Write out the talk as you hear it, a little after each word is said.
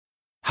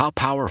How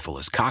powerful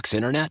is Cox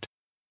Internet?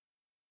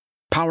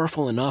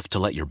 Powerful enough to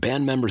let your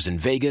band members in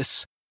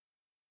Vegas,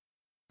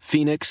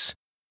 Phoenix,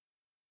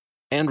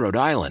 and Rhode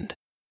Island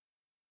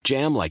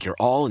jam like you're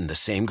all in the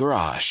same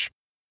garage.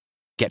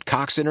 Get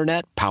Cox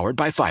Internet powered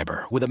by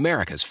fiber with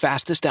America's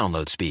fastest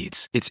download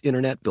speeds. It's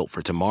internet built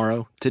for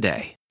tomorrow,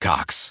 today.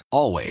 Cox,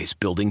 always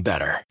building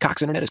better.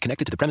 Cox Internet is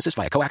connected to the premises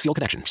via coaxial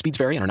connection. Speeds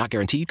vary and are not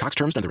guaranteed. Cox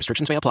terms and other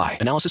restrictions may apply.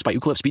 Analysis by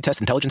Ookla Speed Test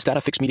Intelligence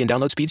Data. Fixed median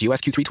download speeds. US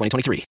Q3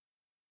 2023.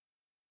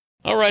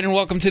 All right, and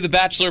welcome to the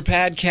Bachelor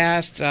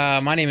Podcast.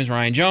 My name is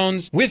Ryan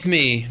Jones. With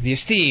me, the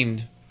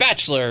esteemed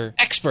Bachelor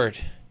expert,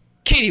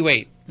 Katie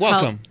Waite.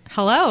 Welcome.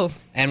 Hello.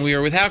 And we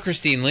were without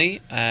Christine Lee.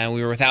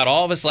 We were without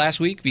all of us last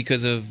week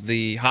because of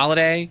the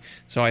holiday.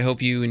 So I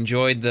hope you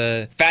enjoyed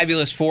the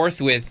fabulous 4th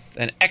with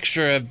an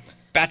extra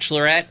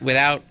Bachelorette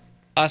without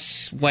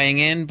us weighing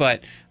in.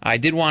 But I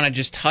did want to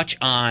just touch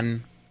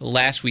on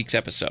last week's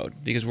episode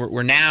because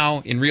we're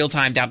now in real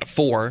time down to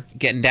 4,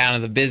 getting down to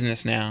the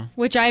business now.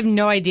 Which I have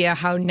no idea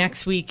how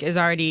next week is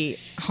already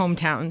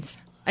hometowns.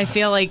 I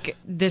feel like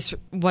this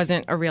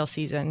wasn't a real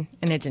season,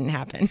 and it didn't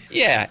happen.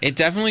 Yeah, it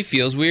definitely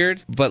feels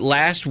weird. But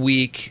last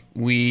week,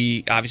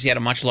 we obviously had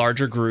a much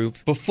larger group.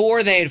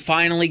 Before they had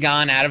finally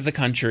gone out of the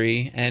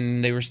country,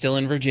 and they were still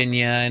in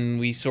Virginia, and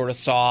we sort of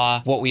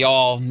saw what we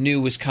all knew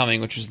was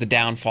coming, which was the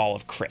downfall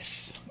of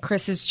Chris.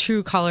 Chris's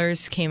true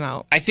colors came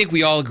out. I think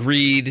we all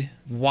agreed,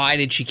 why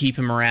did she keep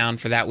him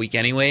around for that week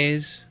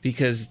anyways?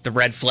 Because the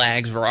red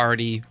flags were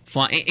already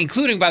flying,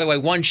 including, by the way,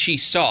 one she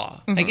saw.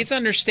 Mm-hmm. Like, it's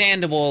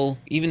understandable,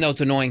 even though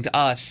it's annoying to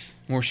us,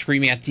 we're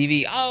screaming at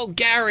TV, oh,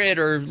 Garrett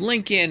or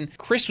Lincoln.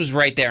 Chris was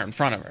right there in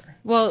front of her.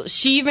 Well,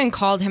 she even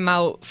called him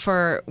out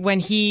for when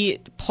he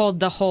pulled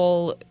the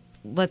whole,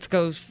 let's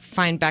go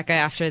find Becca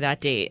after that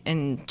date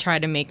and try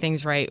to make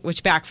things right,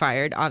 which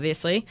backfired,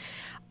 obviously.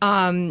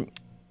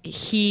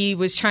 He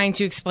was trying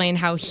to explain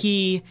how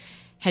he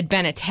had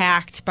been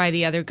attacked by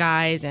the other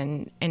guys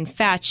and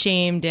fat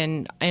shamed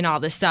and all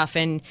this stuff.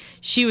 And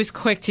she was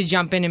quick to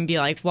jump in and be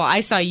like, well,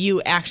 I saw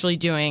you actually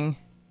doing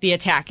the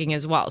attacking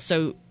as well.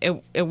 So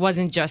it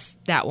wasn't just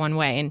that one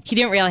way. And he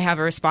didn't really have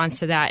a response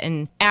to that.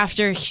 And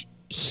after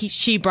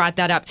she brought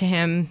that up to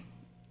him,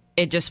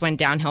 it just went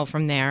downhill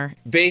from there.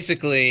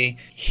 Basically,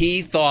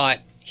 he thought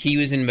he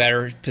was in a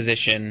better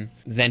position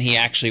than he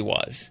actually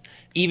was,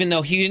 even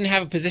though he didn't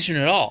have a position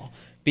at all.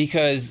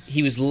 Because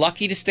he was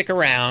lucky to stick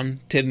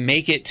around to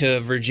make it to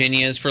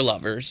Virginia's for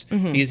Lovers,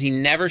 because he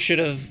never should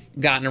have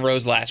gotten a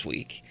rose last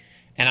week.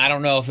 And I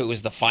don't know if it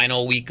was the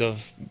final week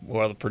of,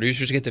 well, the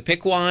producers get to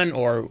pick one,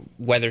 or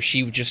whether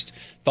she just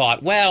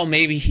thought, well,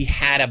 maybe he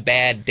had a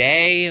bad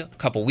day, a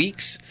couple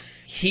weeks.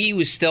 He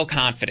was still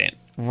confident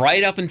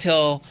right up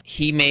until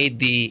he made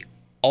the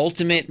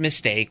ultimate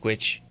mistake,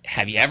 which,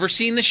 have you ever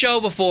seen the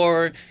show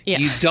before? Yeah.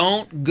 You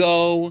don't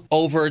go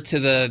over to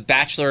the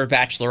Bachelor or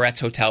Bachelorette's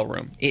hotel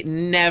room. It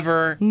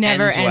never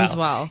ends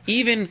well.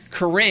 Even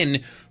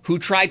Corinne, who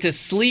tried to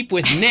sleep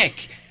with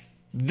Nick,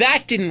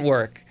 that didn't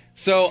work.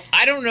 So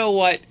I don't know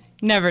what...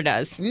 Never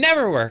does.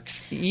 Never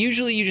works.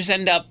 Usually you just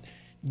end up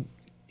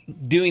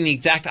doing the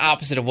exact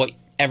opposite of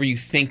whatever you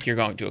think you're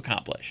going to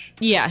accomplish.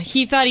 Yeah,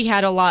 he thought he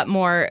had a lot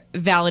more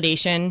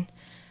validation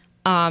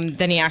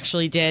than he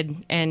actually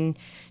did, and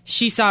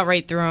she saw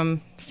right through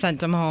him,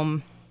 sent him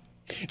home.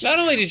 Not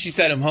only did she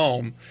send him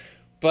home,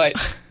 but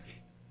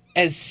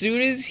as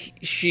soon as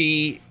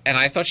she, and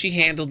I thought she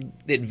handled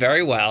it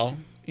very well,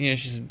 you know,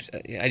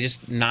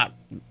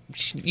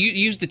 you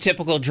use the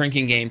typical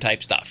drinking game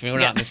type stuff. I mean,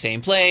 we're not in the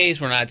same place,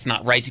 it's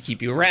not right to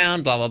keep you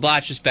around, blah, blah, blah,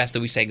 it's just best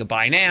that we say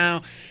goodbye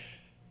now.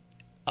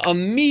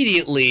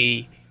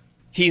 Immediately,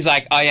 he's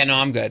like, oh yeah, no,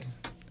 I'm good.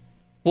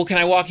 Well, can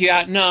I walk you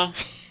out? No.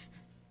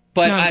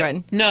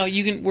 But no,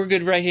 you can. We're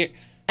good right here.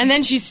 And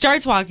then she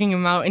starts walking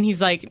him out, and he's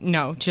like,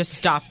 "No, just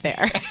stop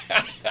there."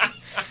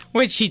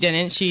 Which she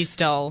didn't. She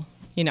still,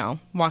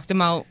 walked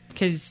him out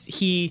because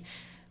he,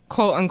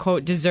 quote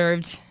unquote,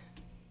 deserved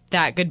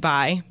that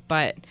goodbye.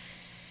 But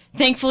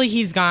thankfully,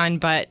 he's gone.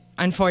 But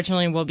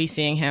unfortunately, we'll be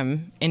seeing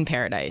him in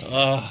paradise.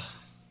 Ugh.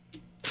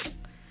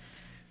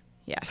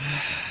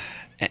 Yes.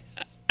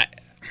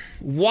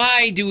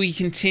 Why do we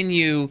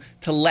continue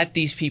to let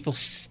these people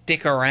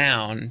stick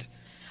around?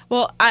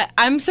 Well,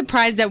 I'm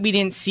surprised that we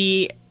didn't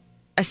see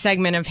a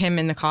segment of him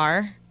in the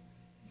car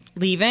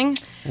leaving.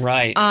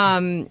 Right.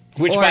 By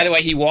the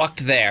way, he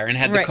walked there and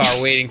had the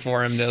car waiting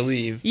for him to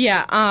leave.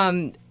 Yeah.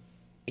 I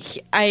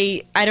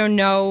don't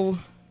know.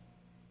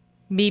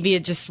 Maybe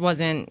it just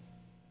wasn't.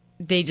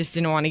 They just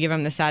didn't want to give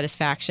him the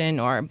satisfaction,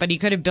 but he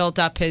could have built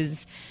up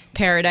his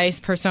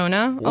paradise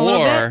persona a little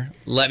bit. Or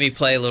let me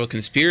play a little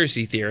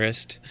conspiracy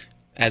theorist,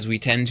 as we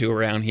tend to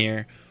around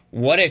here.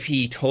 What if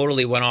he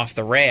totally went off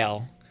the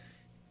rail?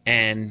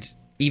 And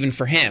even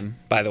for him,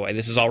 by the way,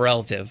 this is all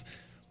relative,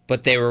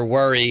 but they were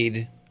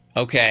worried,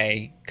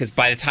 okay, because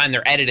by the time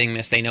they're editing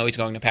this, they know he's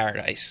going to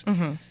paradise.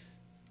 Mm-hmm.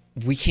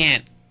 We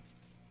can't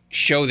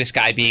show this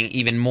guy being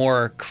even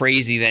more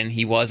crazy than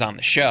he was on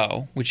the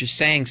show, which is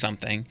saying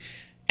something.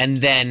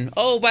 And then,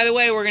 oh, by the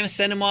way, we're going to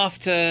send him off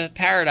to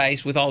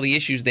paradise with all the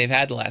issues they've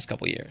had the last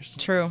couple of years.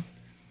 True.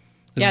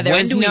 Yeah, there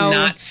when was do we no-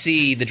 not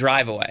see the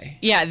drive away?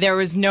 Yeah, there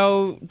was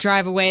no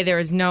drive away. There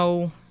was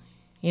no,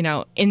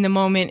 in the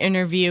moment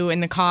interview in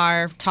the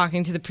car,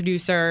 talking to the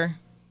producer,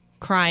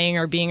 crying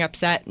or being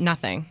upset.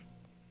 Nothing.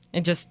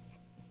 It just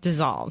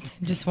dissolved.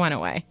 It just went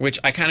away. Which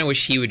I kind of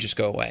wish he would just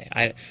go away.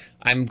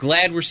 I'm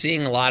glad we're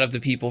seeing a lot of the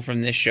people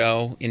from this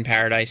show in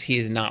Paradise. He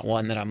is not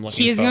one that I'm looking forward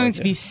to. He is going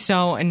to be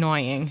so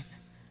annoying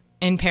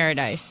in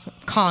Paradise. I'm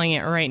calling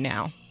it right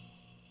now.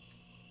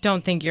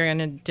 Don't think you're going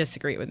to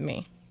disagree with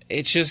me.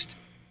 It's just,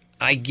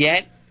 I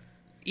get,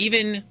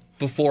 even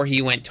before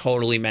he went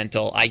totally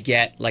mental, I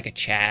get like a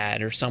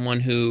Chad or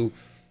someone who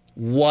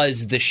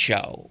was the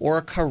show, or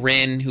a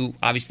Corinne, who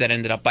obviously that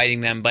ended up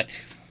biting them, but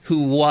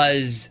who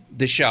was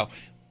the show.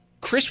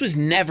 Chris was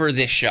never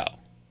this show.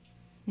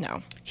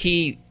 No.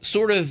 He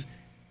sort of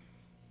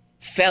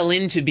fell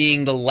into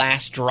being the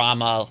last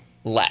drama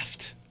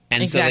left.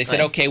 And so they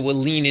said, okay, we'll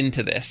lean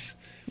into this.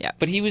 Yeah.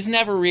 But he was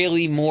never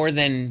really more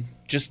than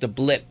just a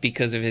blip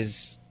because of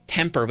his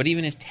temper. But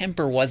even his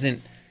temper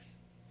wasn't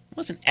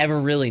ever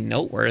really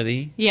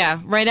noteworthy.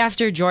 Yeah, right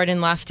after Jordan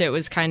left, it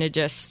was kind of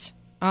just,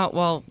 oh,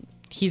 well,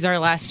 he's our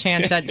last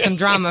chance at some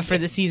drama for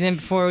the season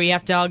before we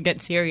have to all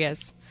get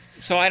serious.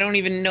 So I don't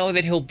even know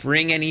that he'll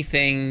bring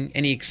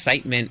any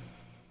excitement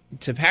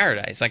to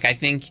Paradise. Like, I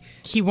think...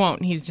 He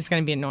won't. He's just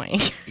going to be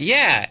annoying.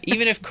 Yeah,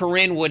 even if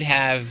Corinne would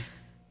have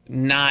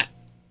not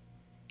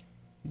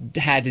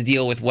had to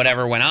deal with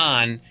whatever went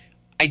on,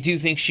 I do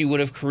think she would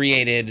have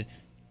created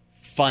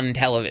fun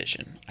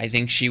television. I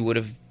think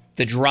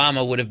the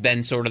drama would have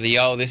been sort of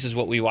this is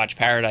what we watch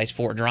Paradise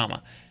for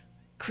drama.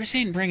 Chris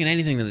ain't bringing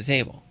anything to the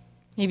table.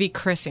 Maybe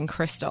Chris and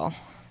Crystal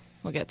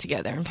will get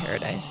together in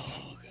Paradise.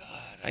 Oh, God.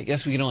 I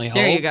guess we can only hope.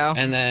 There you go.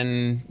 And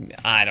then,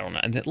 I don't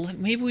know.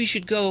 Maybe we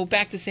should go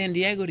back to San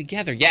Diego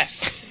together.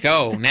 Yes,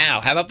 go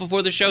now. How about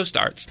before the show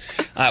starts?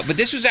 But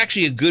this was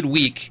actually a good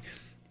week,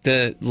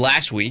 the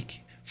last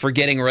week, for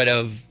getting rid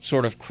of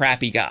sort of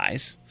crappy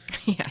guys.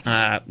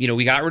 Yes.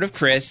 We got rid of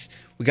Chris.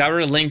 We got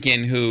rid of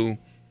Lincoln, who,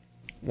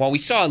 while we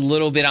saw a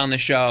little bit on the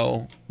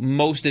show,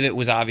 most of it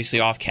was obviously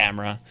off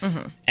camera.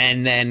 Mm-hmm.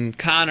 And then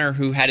Connor,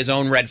 who had his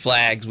own red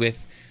flags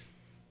with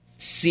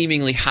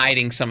seemingly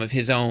hiding some of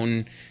his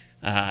own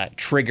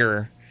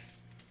trigger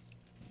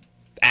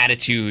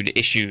attitude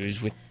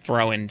issues with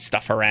throwing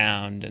stuff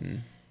around.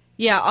 And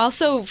yeah,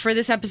 also for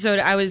this episode,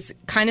 I was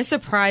kind of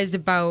surprised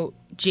about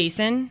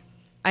Jason.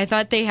 I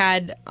thought they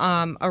had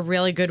a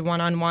really good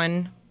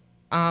one-on-one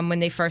when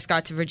they first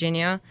got to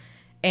Virginia.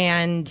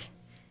 And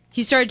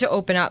he started to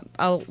open up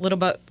a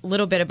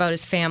little bit about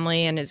his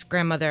family and his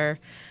grandmother,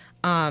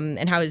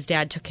 and how his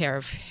dad took care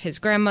of his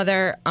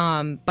grandmother.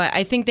 But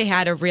I think they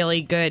had a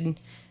really good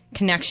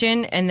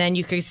connection, and then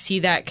you could see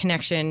that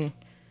connection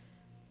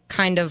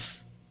kind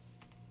of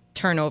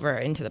turn over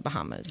into the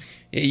Bahamas.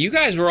 Yeah, you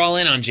guys were all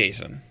in on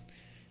Jason.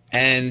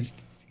 And,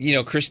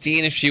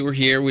 Christine, if she were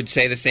here, would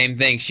say the same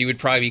thing. She would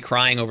probably be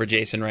crying over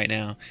Jason right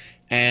now.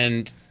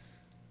 And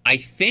I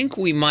think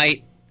we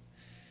might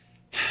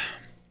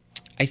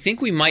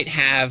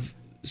have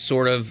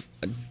sort of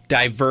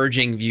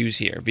diverging views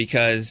here,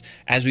 because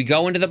as we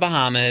go into the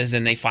Bahamas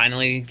and they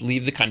finally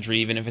leave the country,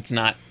 even if it's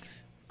not,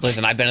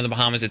 listen, I've been to the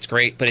Bahamas, it's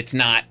great, but it's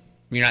not,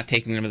 you're not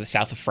taking them to the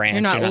south of France.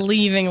 You're not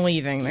leaving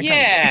the country.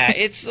 Yeah,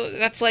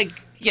 that's like,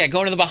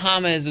 going to the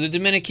Bahamas or the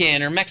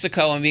Dominican or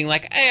Mexico and being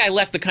like, hey, I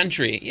left the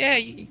country. Yeah,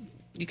 you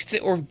could say,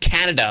 or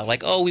Canada,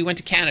 like, oh, we went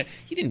to Canada.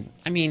 You didn't,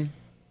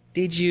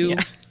 did you?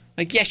 Yeah.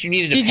 Like, yes, you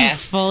needed a Did you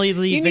fully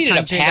leave the country, You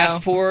needed a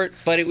passport,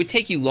 but it would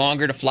take you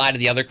longer to fly to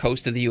the other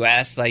coast of the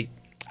U.S. Like,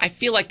 I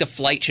feel like the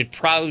flight should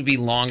probably be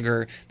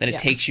longer than it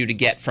takes you to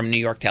get from New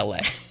York to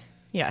L.A.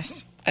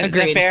 Yes. Is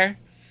that fair?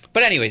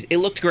 But anyways, it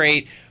looked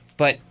great,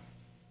 but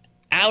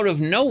out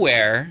of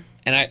nowhere,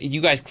 and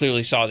you guys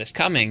clearly saw this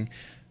coming,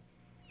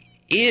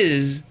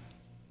 is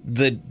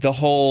the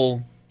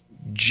whole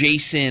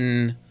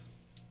Jason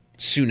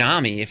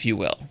tsunami, if you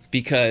will,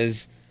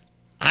 because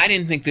I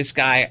didn't think this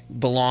guy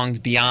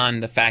belonged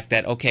beyond the fact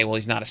that, okay, well,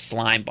 he's not a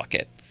slime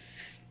bucket.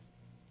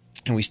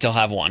 And we still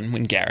have one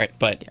in Garrett,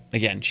 but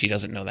again, she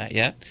doesn't know that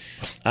yet.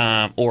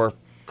 Or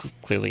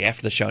clearly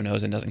after the show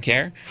knows and doesn't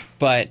care.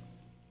 But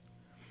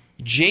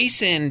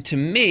Jason, to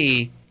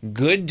me,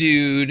 good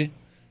dude.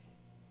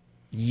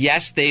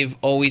 Yes, they've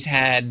always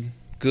had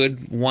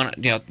good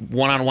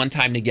one-on-one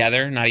time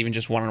together, not even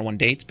just one-on-one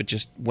dates, but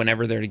just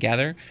whenever they're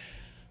together.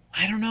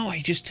 I don't know.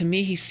 To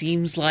me, he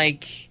seems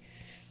like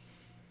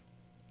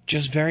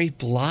just very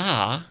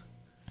blah.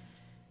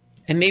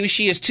 And maybe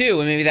she is too,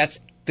 and maybe that's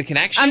the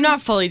connection. I'm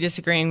not fully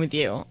disagreeing with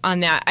you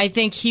on that. I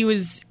think he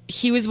was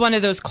one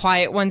of those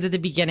quiet ones at the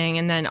beginning,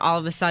 and then all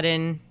of a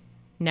sudden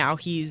now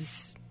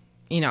he's,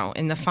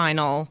 in the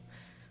final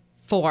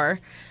four.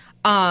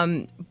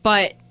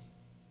 But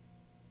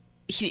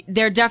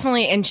they're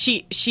definitely, and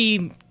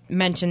she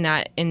mentioned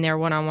that in their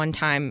one-on-one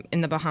time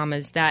in the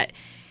Bahamas, that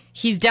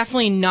he's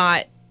definitely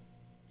not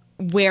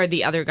where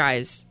the other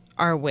guys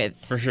are with.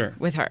 For sure.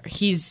 With her.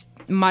 He's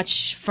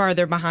much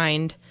farther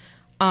behind.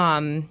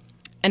 And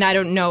I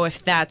don't know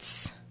if I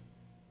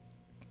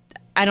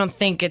don't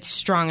think it's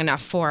strong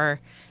enough for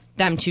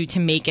them to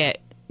make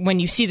it when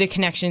you see the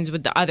connections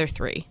with the other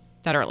three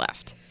that are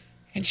left.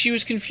 And she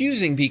was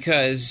confusing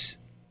because,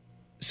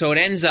 so it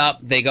ends up,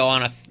 they go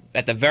on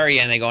at the very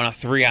end, they go on a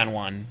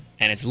 3-on-1,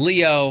 and it's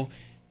Leo,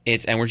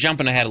 and we're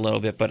jumping ahead a little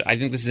bit, but I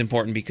think this is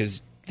important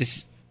because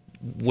this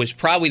was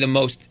probably the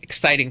most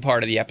exciting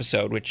part of the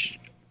episode, which,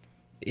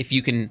 if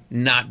you can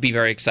not be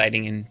very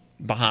exciting in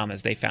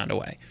Bahamas, they found a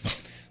way.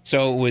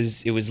 So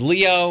it was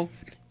Leo,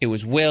 it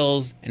was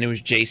Wills, and it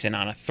was Jason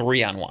on a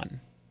 3-on-1.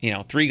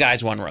 3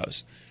 guys, 1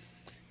 rose.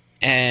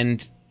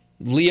 And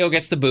Leo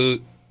gets the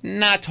boot.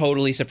 Not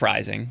totally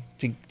surprising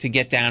to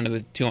get down to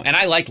the 2. And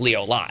I like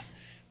Leo a lot.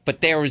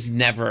 But there was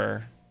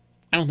never...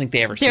 I don't think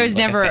they ever... There was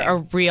never a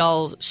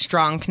real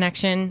strong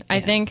connection, I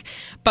think.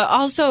 But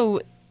also,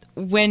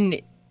 when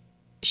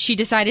she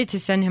decided to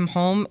send him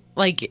home,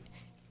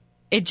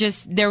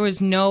 there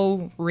was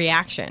no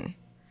reaction.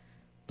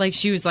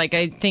 She was like,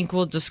 I think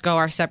we'll just go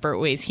our separate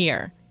ways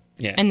here.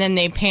 Yeah. And then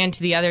they panned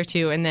to the other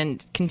 2 and then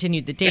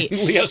continued the date.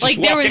 Leo's just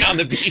walking on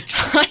the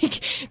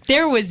beach.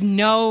 There was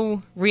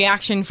no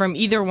reaction from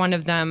either one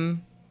of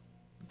them.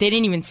 They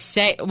didn't even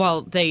say,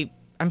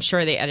 I'm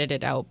sure they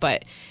edited it out,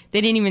 but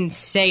they didn't even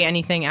say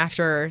anything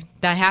after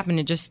that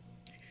happened. It just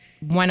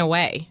went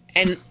away.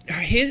 And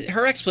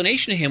her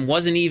explanation to him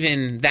wasn't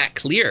even that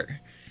clear.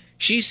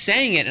 She's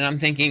saying it, and I'm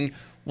thinking,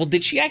 well,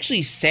 did she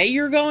actually say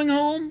you're going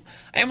home?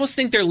 I almost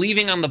think they're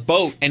leaving on the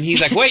boat, and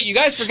he's like, wait, you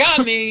guys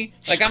forgot me.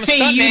 I'm a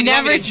stuntman. You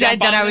never said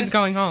that I was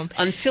going home.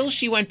 Until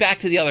she went back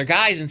to the other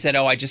guys and said,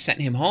 oh, I just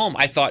sent him home.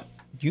 I thought,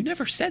 you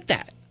never said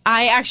that.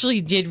 I actually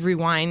did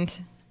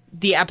rewind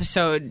the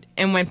episode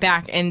and went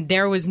back, and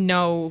there was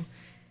no...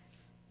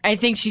 I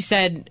think she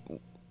said,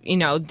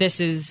 this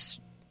is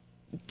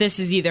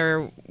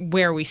either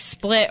where we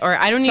split, or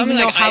I don't even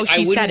know how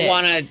she said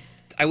it.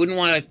 I wouldn't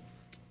want to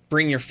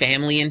bring your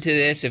family into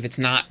this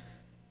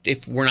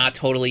if we're not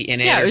totally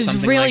in it, or something like that. Yeah, it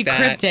was really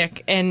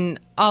cryptic, and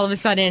all of a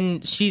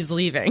sudden, she's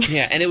leaving.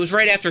 Yeah, and it was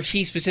right after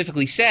he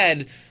specifically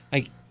said,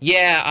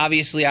 yeah,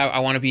 obviously I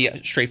want to be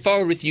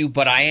straightforward with you,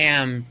 but I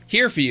am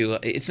here for you.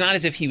 It's not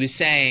as if he was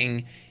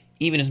saying,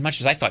 even as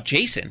much as I thought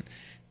Jason,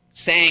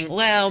 saying,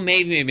 well,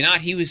 maybe not.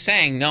 He was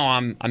saying, no,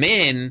 I'm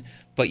in,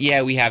 but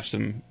yeah, we have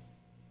some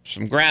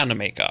ground to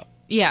make up.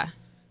 Yeah.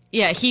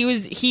 Yeah, he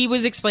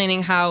was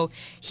explaining how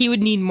he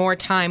would need more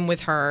time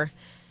with her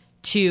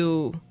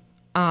to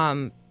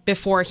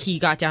before he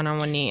got down on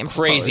one knee and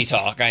proposed. Crazy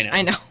talk, I know.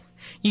 I know.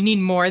 You need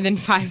more than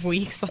 5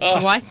 weeks.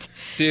 What?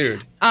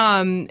 Dude.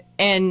 And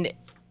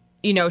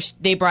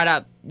they brought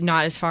up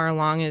not as far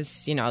along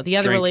as, the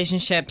other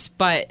relationships,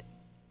 but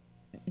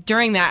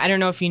during that, I don't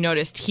know if you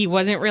noticed, he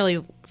wasn't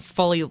really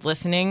fully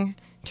listening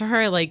to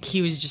her.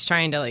 He was just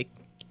trying to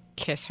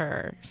kiss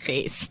her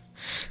face.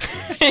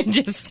 And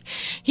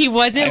he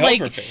wasn't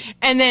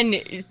and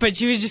then, but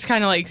she was just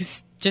kind of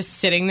just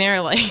sitting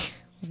there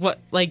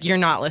what, you're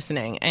not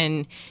listening.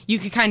 And you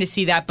could kind of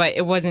see that, but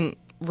it wasn't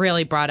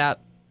really brought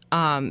up.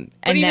 But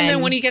even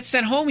then when he gets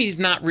sent home, he's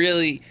not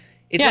really,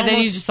 then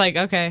he's just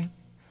okay.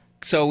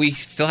 So we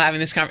still having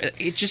this conversation.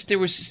 It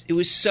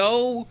was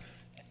so,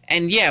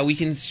 and yeah, we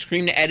can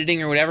scream to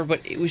editing or whatever,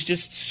 but it was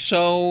just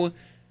so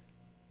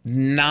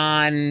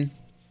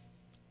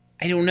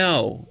I don't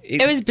know.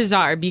 It was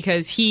bizarre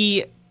because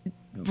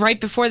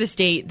right before this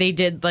date, they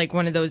did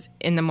one of those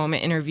in the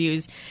moment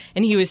interviews,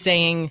 and he was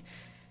saying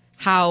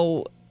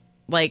how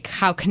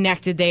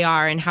connected they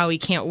are and how he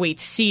can't wait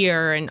to see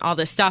her and all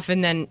this stuff,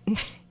 and then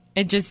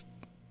it just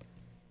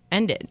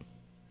ended.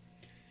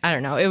 I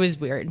don't know. It was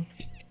weird.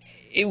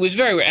 It was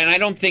very weird, and I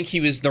don't think he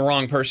was the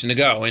wrong person to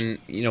go. And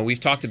we've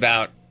talked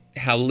about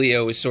how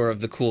Leo is sort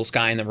of the coolest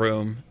guy in the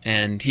room,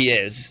 and he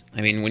is.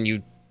 I mean, when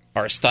you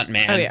are a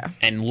stuntman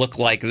and look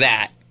like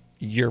that,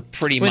 you're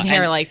pretty much... With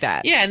hair like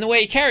that. Yeah, and the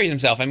way he carries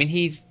himself. I mean,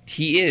 he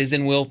is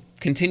and will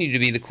continue to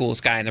be the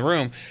coolest guy in the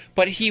room,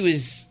 but he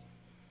was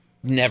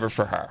never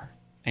for her,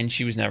 and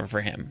she was never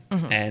for him.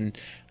 Mm-hmm.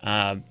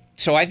 And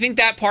so I think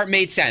that part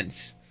made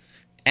sense.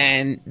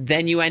 And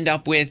then you end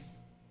up with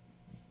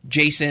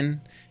Jason,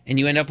 and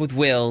you end up with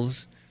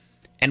Wills,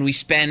 and we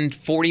spend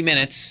 40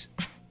 minutes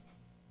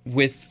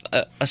with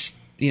a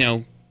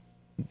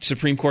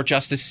Supreme Court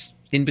justice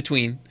in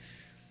between.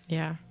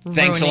 Yeah.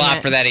 Thanks a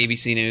lot for that,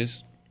 ABC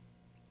News.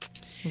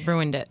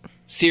 Ruined it.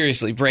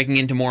 Seriously, breaking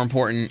into more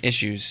important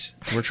issues.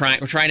 We're trying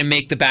to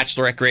make the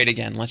Bachelorette great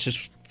again. Let's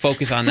just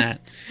focus on that.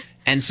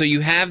 And so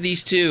you have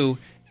these two,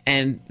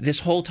 and this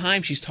whole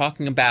time she's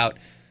talking about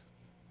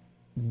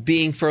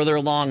being further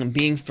along,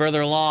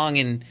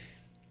 and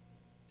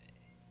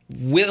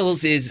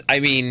Wills is,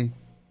 I mean,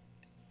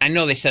 I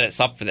know they set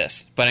us up for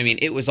this, but I mean,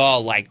 it was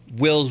all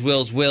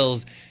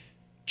Wills.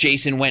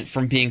 Jason went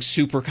from being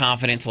super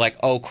confident to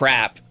oh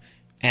crap.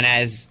 And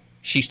as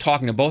she's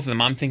talking to both of them,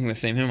 I'm thinking the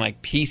same thing. I'm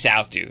peace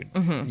out, dude.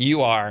 Mm-hmm.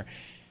 You are.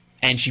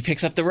 And she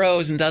picks up the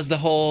rose and does the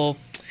whole,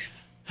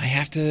 I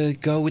have to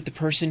go with the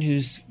person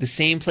who's the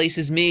same place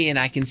as me and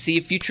I can see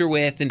a future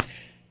with. And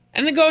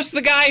then goes to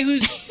the guy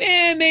who's,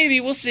 maybe,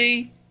 we'll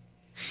see.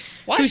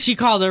 What? Who she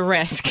called a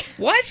risk.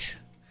 What?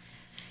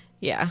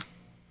 Yeah.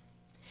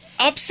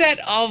 Upset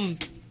of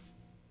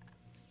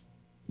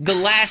the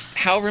last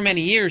however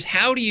many years,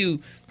 how do you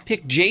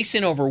pick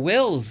Jason over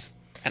Wills?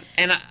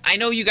 And I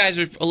know you guys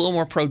are a little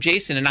more pro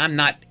Jason, and I'm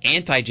not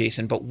anti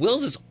Jason, but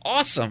Wills is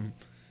awesome.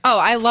 Oh,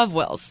 I love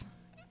Wills.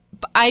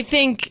 I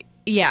think,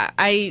 yeah,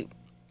 I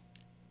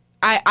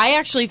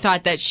actually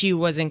thought that she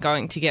wasn't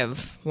going to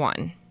give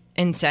one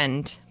and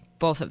send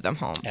both of them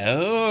home.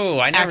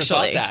 Oh, I never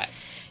thought that.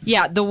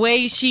 Yeah, the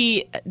way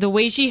she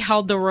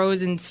held the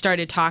rose and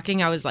started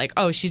talking, I was like,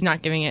 oh, she's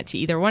not giving it to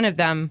either one of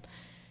them.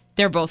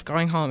 They're both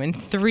going home, and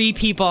 3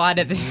 people out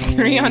of the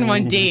 3 on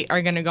one date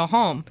are going to go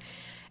home.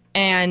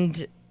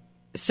 And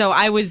so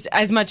I was,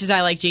 as much as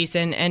I like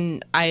Jason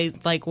and I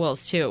like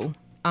Wills too,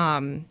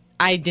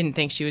 I didn't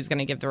think she was going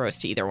to give the rose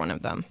to either one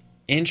of them.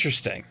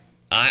 Interesting.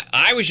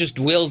 I was just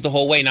Wills the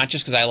whole way, not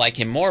just because I like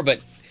him more,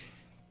 but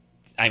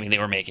I mean, they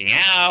were making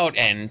out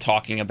and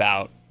talking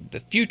about the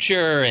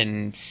future,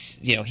 and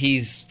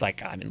he's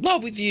like, I'm in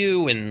love with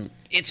you, and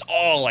it's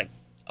all like,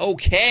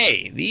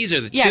 okay, these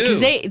are the two. Yeah, because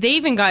they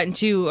even got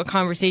into a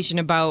conversation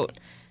about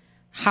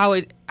how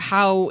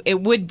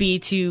it would be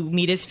to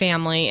meet his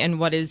family and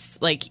what is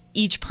like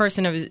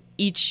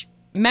each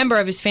member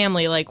of his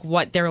family, like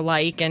what they're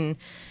like. And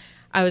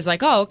I was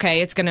like, oh,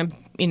 okay, it's gonna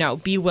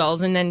be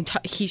Wills. And then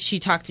she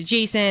talked to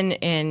Jason,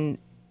 and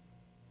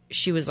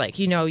she was like,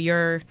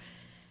 you're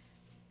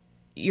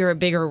a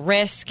bigger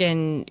risk,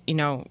 and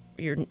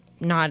you're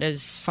not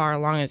as far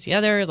along as the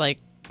other, like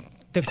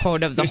the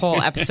quote of the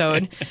whole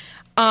episode.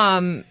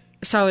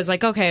 So I was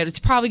like, okay, it's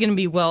probably going to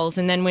be Wills.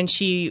 And then when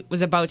she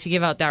was about to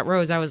give out that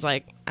rose, I was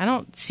like, I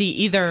don't see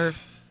either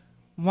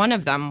one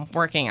of them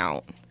working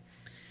out.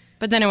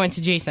 But then I went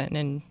to Jason,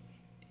 and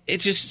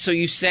it's just, so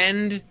you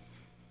send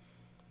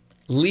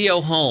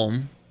Leo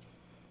home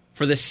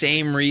for the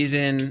same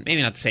reason,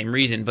 maybe not the same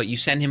reason, but you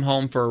send him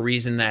home for a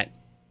reason that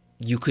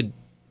you could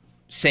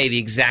say the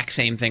exact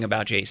same thing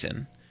about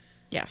Jason.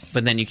 Yes.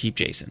 But then you keep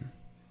Jason.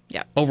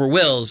 Yeah. Over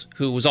Wills,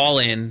 who was all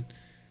in,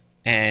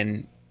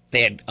 and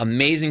they had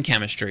amazing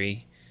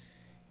chemistry.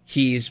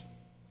 He's,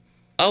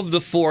 of the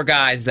 4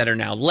 guys that are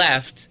now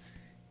left,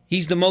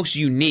 he's the most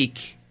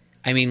unique.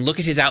 I mean, look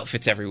at his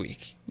outfits every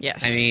week. Yes.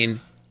 I mean,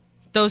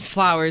 those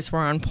flowers were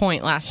on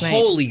point last night.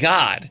 Holy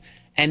God.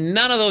 And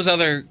none of those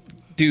other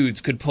dudes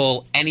could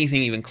pull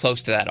anything even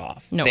close to that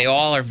off. Nope. They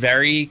all are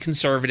very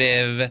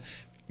conservative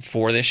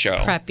for this show.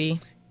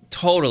 Preppy.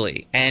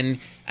 Totally. And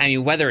I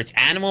mean, whether it's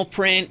animal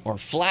print or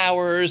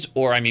flowers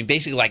or, I mean,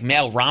 basically like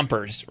male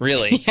rompers,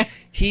 really. Yeah.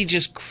 He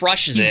just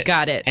crushes it. He's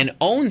got it. And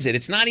owns it.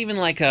 It's not even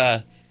like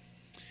I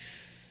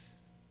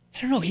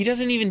don't know, he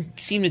doesn't even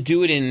seem to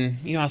do it in,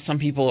 how some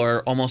people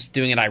are almost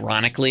doing it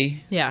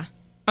ironically. Yeah.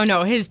 Oh,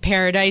 no, his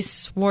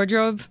paradise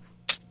wardrobe,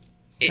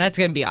 that's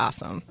going to be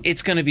awesome.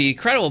 It's going to be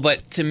incredible.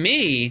 But to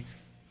me,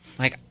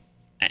 like,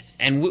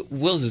 and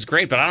Wills is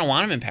great, but I don't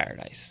want him in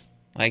paradise.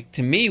 Like,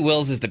 to me,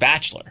 Wills is the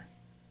Bachelor.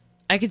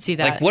 I could see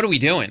that. Like, what are we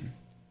doing?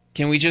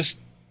 Can we just...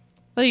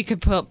 Well, you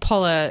could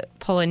pull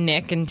a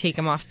Nick and take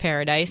him off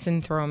Paradise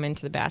and throw him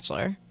into The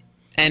Bachelor.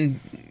 And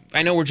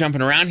I know we're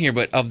jumping around here,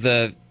 but I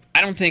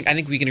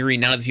think we can agree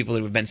none of the people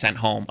that have been sent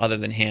home other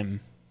than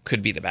him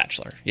could be The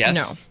Bachelor. Yes?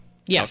 No.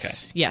 Yes.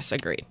 Okay. Yes,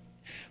 agreed.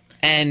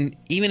 And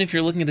even if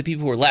you're looking at the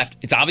people who are left,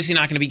 it's obviously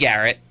not going to be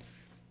Garrett.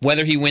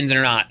 Whether he wins it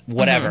or not,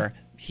 whatever.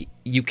 Mm-hmm.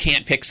 You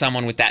can't pick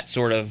someone with that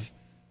sort of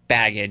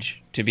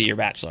baggage to be your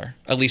Bachelor,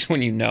 at least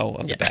when you know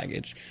of the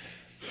baggage.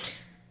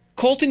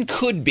 Colton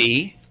could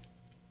be,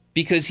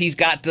 because he's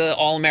got the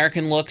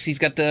all-American looks, he's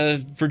got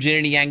the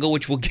virginity angle,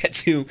 which we'll get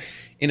to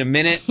in a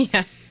minute.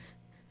 Yeah.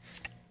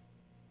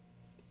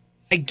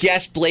 I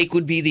guess Blake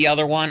would be the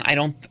other one.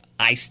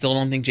 I still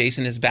don't think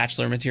Jason is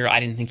Bachelor material. I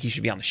didn't think he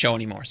should be on the show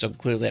anymore, so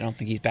clearly I don't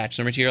think he's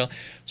Bachelor material.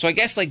 So I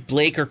guess like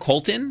Blake or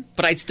Colton,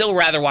 but I'd still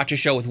rather watch a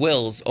show with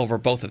Wills over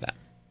both of them.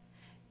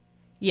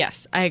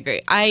 Yes, I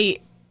agree.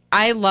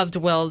 I loved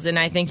Wills, and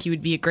I think he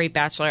would be a great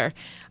Bachelor.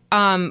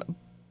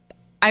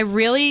 I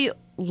really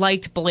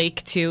liked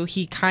Blake, too.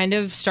 He kind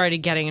of started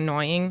getting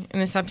annoying in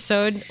this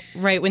episode,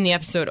 right when the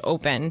episode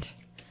opened.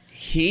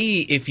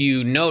 He, if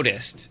you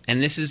noticed,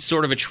 and this is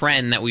sort of a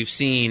trend that we've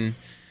seen,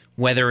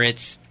 whether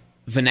it's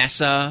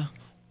Vanessa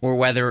or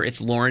whether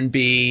it's Lauren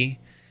B.,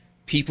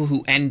 people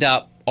who end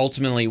up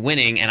ultimately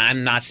winning, and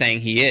I'm not saying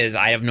he is,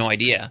 I have no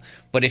idea,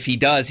 but if he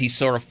does, he's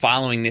sort of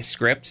following this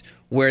script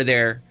where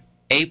they're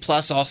A+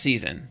 all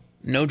season.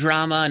 No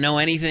drama, no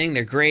anything,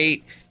 they're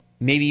great.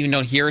 Maybe even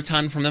don't hear a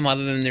ton from them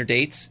other than their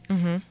dates.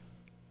 Mm-hmm.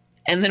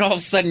 And then all of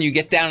a sudden you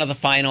get down to the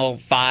final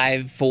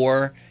 5,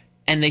 4,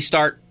 and they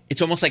start,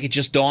 it's almost like it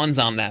just dawns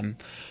on them.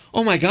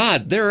 Oh my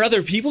God, there are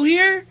other people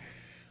here?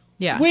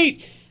 Yeah.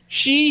 Wait,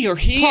 she or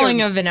he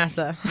pulling a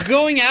Vanessa.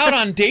 Going out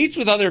on dates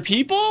with other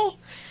people?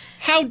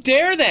 How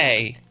dare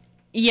they?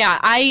 Yeah,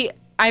 I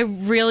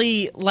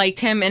really liked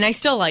him, and I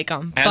still like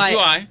him. As do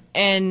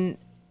I.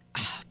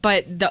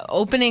 But the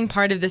opening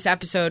part of this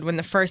episode, when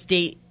the first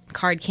date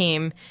card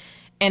came,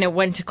 and it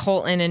went to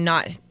Colton and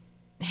not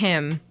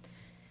him,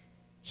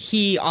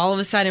 he all of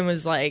a sudden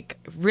was like,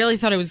 really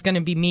thought it was going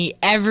to be me.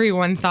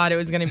 Everyone thought it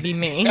was going to be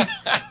me.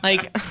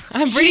 Like,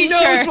 I'm pretty sure.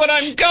 She knows what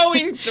I'm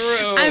going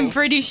through. I'm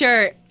pretty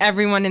sure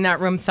everyone in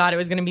that room thought it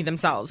was going to be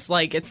themselves.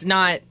 Like, it's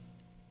not,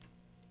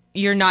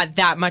 you're not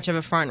that much of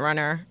a front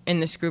runner in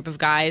this group of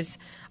guys.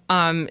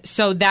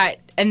 So that,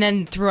 and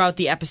then throughout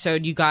the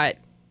episode, you got,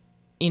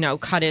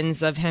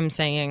 cut-ins of him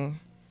saying,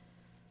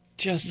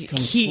 just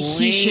complaining.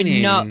 He should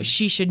know.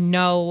 She should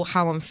know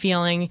how I'm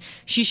feeling.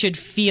 She should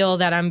feel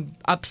that I'm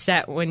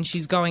upset when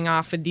she's going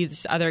off with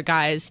these other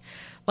guys.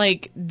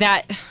 Like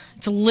that.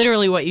 It's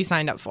literally what you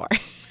signed up for.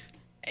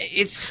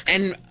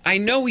 And I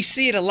know we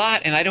see it a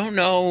lot, and I don't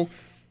know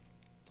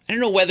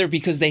whether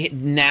because they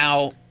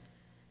now,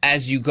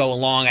 as you go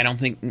along, I don't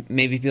think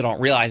maybe people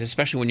don't realize,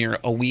 especially when you're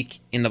a week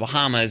in the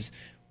Bahamas.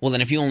 Well,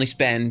 then if you only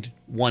spend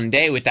one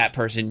day with that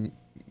person,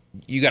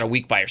 you got a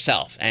week by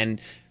yourself, and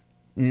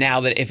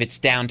now that if it's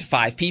down to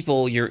 5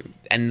 people,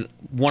 and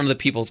one of the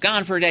people's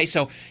gone for a day,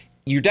 so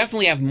you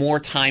definitely have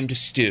more time to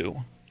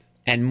stew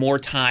and more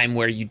time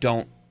where you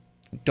don't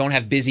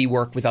have busy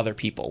work with other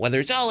people. Whether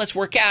it's, let's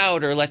work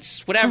out or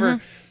let's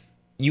whatever,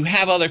 you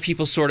have other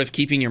people sort of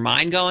keeping your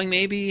mind going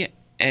maybe.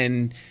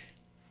 And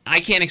I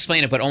can't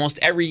explain it, but almost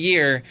every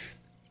year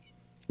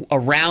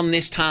around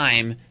this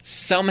time,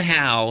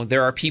 somehow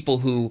there are people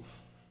who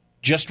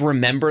just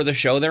remember the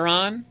show they're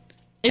on.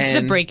 It's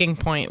the breaking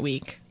point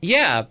week.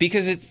 Yeah,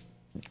 because it's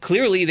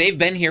clearly they've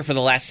been here for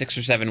the last 6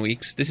 or 7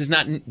 weeks. This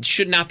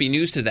should not be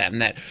news to them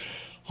that,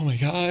 oh my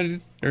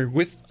God, they're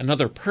with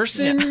another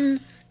person. Yeah.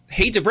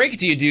 Hate to break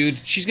it to you, dude.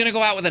 She's going to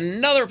go out with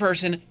another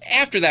person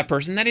after that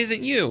person that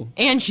isn't you.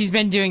 And she's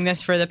been doing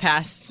this for the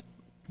past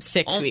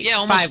 6 weeks.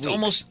 Yeah, 5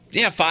 weeks.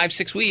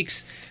 5-6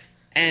 weeks.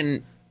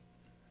 And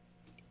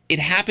it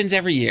happens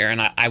every year,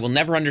 and I will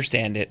never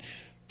understand it.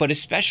 But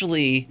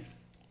especially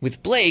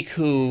with Blake,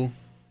 who...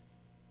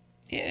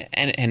 Yeah,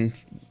 and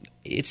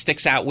it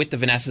sticks out with the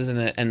Vanessas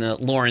and the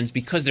Laurens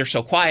because they're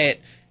so quiet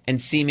and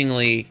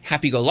seemingly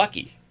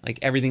happy-go-lucky. Like,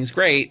 everything's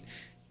great.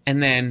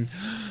 And then,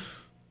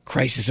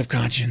 crisis of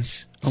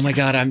conscience. Oh, my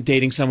God, I'm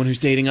dating someone who's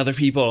dating other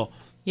people.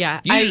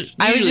 Yeah.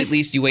 Usually at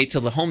least you wait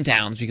till the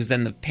hometowns because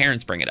then the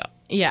parents bring it up.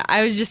 Yeah,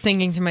 I was just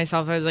thinking to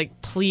myself, I was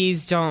like,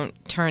 please don't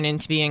turn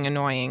into being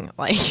annoying.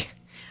 Like,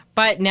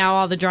 but now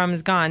all the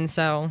drama's gone,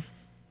 so...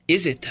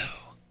 Is it, though?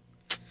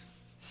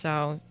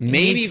 So maybe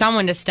you need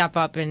someone to step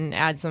up and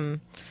add some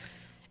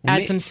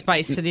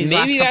spice to these last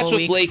couple weeks. Maybe that's what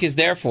weeks. Blake is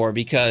there for,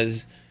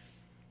 because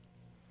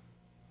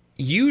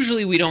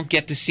usually we don't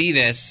get to see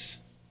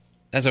this,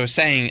 as I was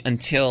saying,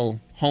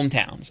 until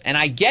hometowns. And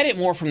I get it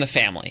more from the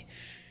family.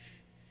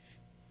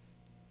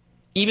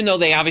 Even though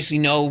they obviously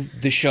know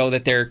the show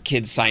that their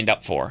kids signed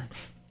up for.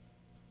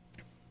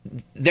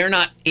 They're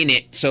not in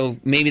it, so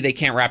maybe they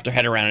can't wrap their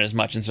head around it as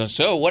much. And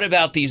so what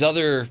about these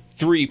other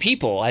 3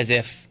 people, as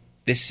if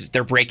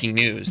they're breaking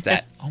news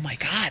that, oh my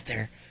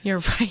God, You're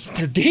right.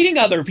 They're dating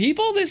other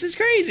people? This is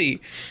crazy.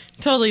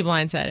 Totally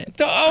blindsided.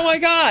 Oh my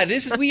God,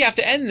 we have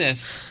to end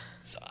this.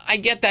 So I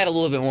get that a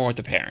little bit more with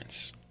the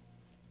parents.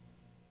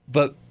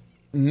 But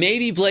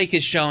maybe Blake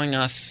is showing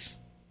us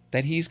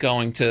that he's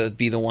going to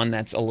be the one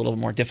that's a little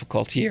more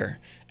difficult here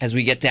as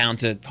we get down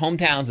to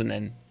hometowns and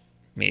then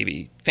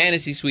maybe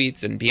fantasy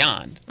suites and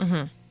beyond.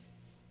 Mm-hmm.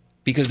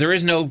 Because there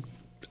is no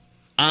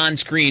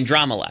on-screen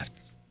drama left.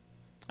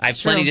 I have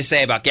plenty to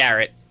say about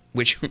Garrett,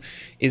 which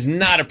is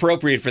not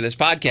appropriate for this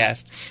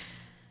podcast.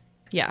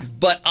 Yeah.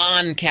 But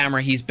on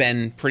camera, he's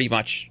been pretty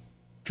much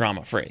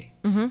drama-free.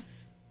 Mm-hmm.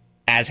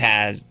 As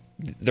has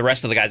the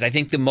rest of the guys. I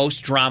think the most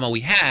drama we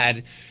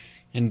had,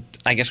 and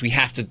I guess we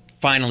have to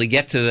finally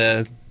get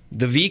to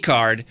the V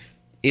card,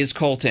 is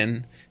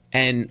Colton.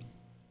 And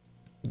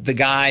the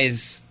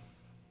guys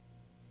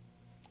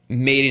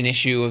made an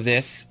issue of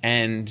this,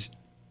 and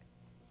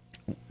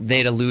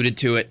they'd alluded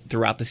to it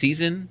throughout the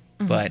season,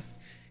 but...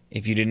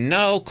 If you didn't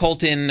know,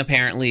 Colton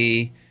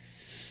apparently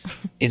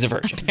is a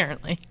virgin.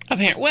 Apparently.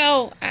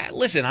 Well,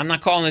 listen, I'm not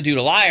calling the dude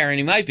a liar, and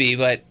he might be,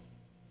 but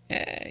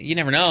you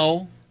never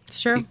know. It's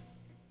true.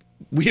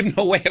 We have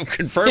no way of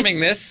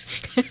confirming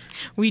this.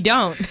 We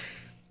don't,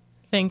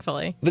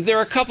 thankfully. But there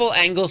are a couple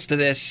angles to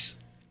this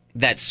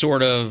that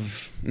sort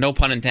of, no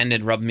pun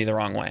intended, rubbed me the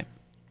wrong way.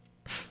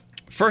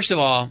 First of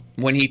all,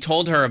 when he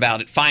told her about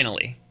it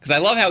finally... Because I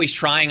love how he's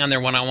trying on their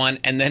one-on-one,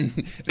 and then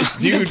this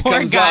dude the poor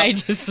comes guy up.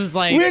 Just was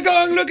like, we're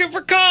going looking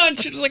for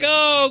conch. It's like,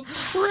 oh,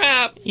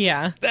 crap.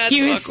 Yeah. That's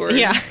awkward.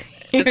 Yeah,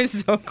 he was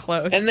so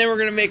close. And then we're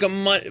going to make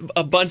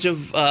a bunch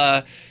of,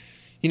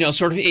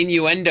 sort of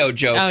innuendo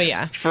jokes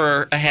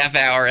for a half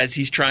hour as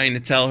he's trying to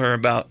tell her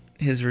about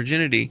his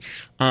virginity.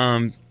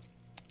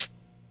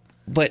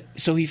 But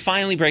so he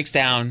finally breaks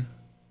down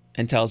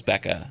and tells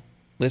Becca,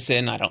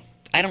 listen,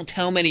 I don't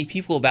tell many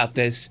people about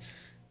this,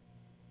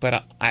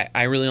 but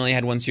I really only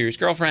had one serious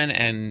girlfriend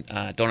and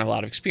don't have a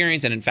lot of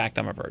experience, and in fact,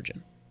 I'm a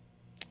virgin.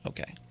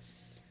 Okay.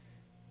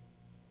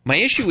 My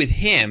issue with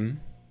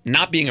him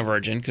not being a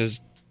virgin, because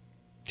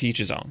to each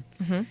his own,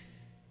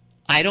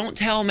 I don't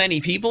tell many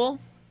people,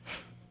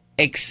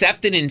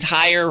 except an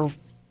entire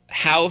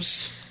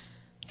house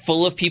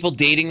full of people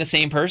dating the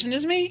same person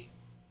as me.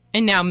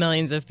 And now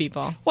millions of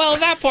people. Well,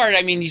 that part,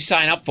 I mean, you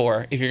sign up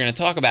for if you're going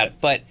to talk about it.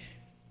 But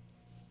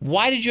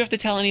why did you have to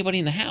tell anybody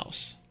in the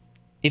house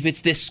if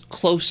it's this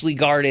closely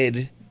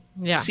guarded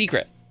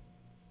secret?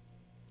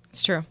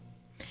 It's true.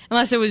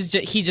 Unless it was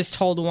he just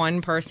told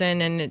one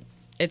person and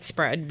it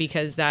spread,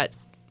 because that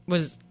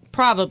was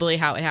probably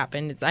how it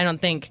happened. I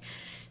don't think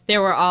they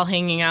were all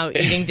hanging out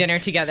eating dinner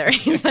together.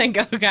 He's like,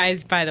 oh,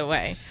 guys, by the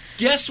way.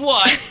 Guess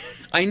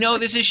what? I know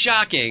this is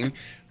shocking.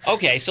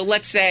 Okay, so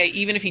let's say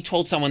even if he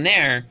told someone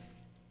there,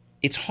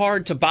 it's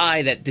hard to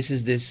buy that this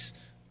is this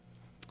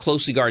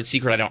closely guarded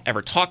secret I don't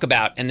ever talk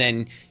about, and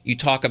then you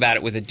talk about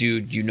it with a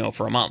dude you know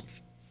for a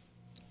month.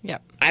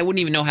 Yep. I wouldn't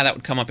even know how that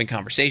would come up in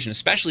conversation,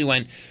 especially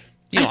when,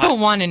 I don't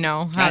want to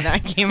know how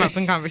that came up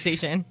in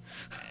conversation.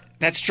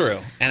 That's true.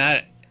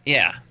 And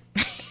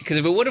because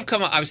if it would have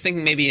come up, I was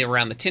thinking maybe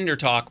around the Tinder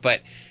talk,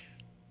 but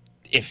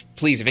if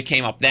it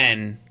came up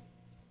then,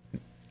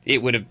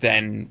 it would have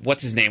been,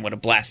 what's his name would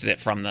have blasted it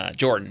from the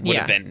Jordan. Would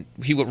have been,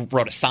 he would have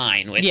wrote a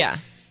sign with,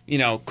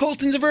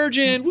 Colton's a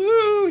virgin,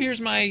 woo,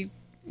 here's my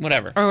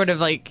whatever. Or would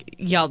have,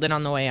 yelled it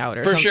on the way out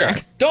or something. For sure.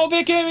 Don't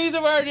pick him, he's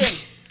a virgin.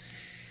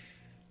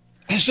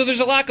 So there's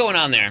a lot going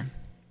on there.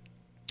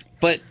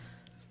 But,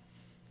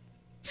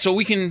 so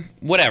we can,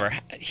 whatever.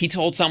 He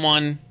told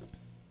someone,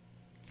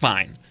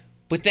 fine.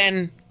 But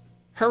then,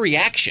 her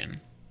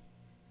reaction.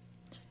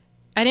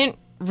 I didn't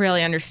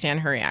really understand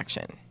her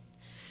reaction.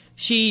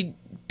 She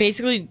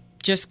basically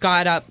just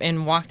got up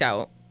and walked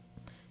out,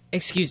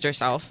 excused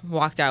herself,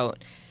 walked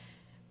out.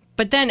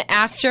 But then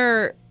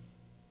after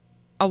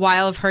a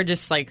while of her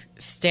just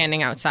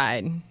standing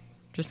outside,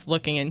 just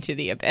looking into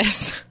the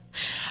abyss,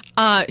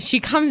 she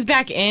comes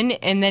back in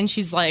and then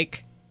she's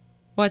like,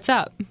 what's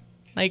up?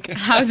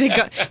 How's it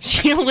go?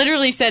 She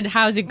literally said,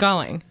 how's it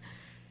going?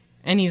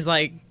 And he's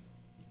like,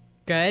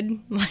 good.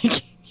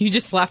 You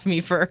just left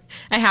me for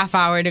a half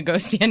hour to go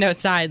stand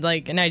outside,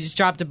 and I just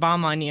dropped a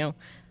bomb on you.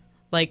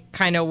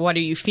 Kind of, what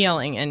are you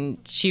feeling? And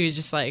she was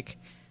just like,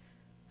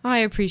 oh, I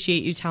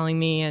appreciate you telling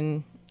me,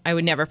 and I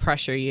would never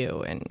pressure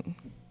you. And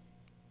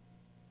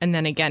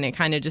then again, it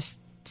kind of just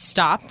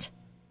stopped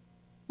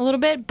a little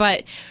bit.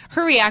 But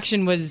her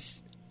reaction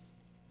was,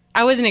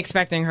 I wasn't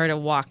expecting her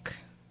to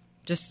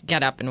just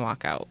get up and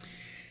walk out.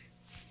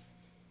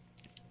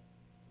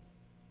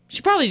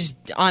 She probably just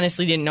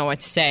honestly didn't know what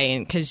to say,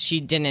 because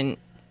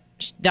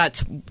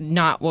that's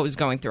not what was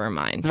going through her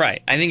mind.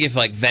 Right. I think if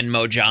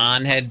Venmo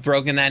John had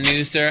broken that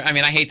news to her, I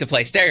mean, I hate to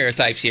play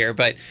stereotypes here,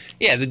 but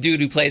yeah, the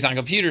dude who plays on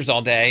computers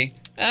all day,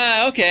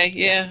 okay,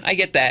 yeah, I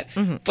get that.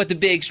 Mm-hmm. But the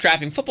big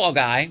strapping football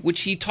guy,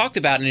 which he talked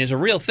about and is a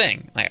real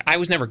thing. I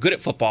was never good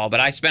at football, but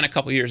I spent a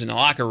couple years in the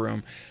locker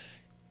room.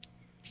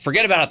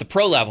 Forget about at the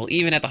pro level,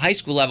 even at the high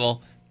school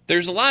level,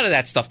 there's a lot of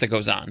that stuff that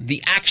goes on.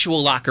 The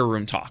actual locker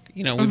room talk.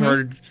 We've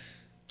heard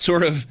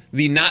sort of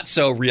the not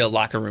so real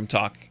locker room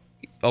talk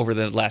over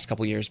the last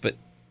couple years, but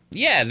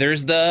yeah,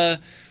 there's that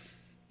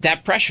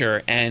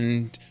pressure,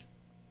 and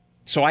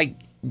so I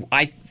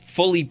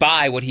fully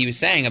buy what he was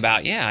saying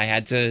about, I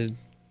had to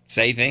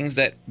say things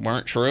that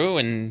weren't true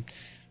in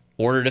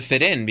order to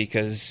fit in,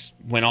 because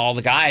when all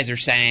the guys are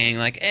saying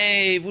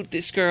hey,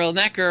 this girl and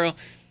that girl,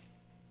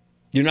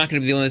 you're not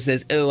going to be the one that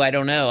says, oh, I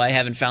don't know, I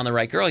haven't found the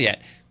right girl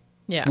yet.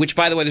 Yeah. Which,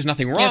 by the way, there's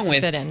nothing wrong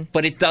with, fit in.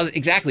 But it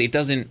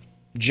doesn't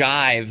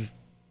jive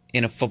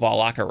in a football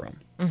locker room.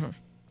 Mm-hmm.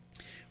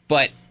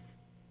 But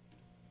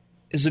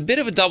there's a bit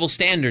of a double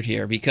standard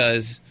here,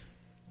 because,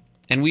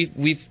 and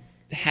we've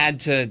had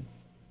to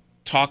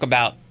talk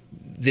about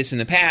this in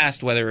the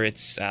past, whether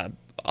it's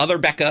other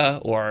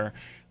Becca or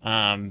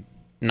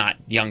not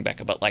young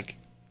Becca, but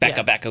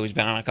Becca who's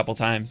been on a couple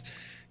times.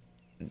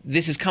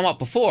 This has come up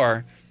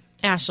before.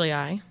 Ashley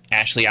I,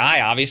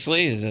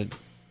 obviously, is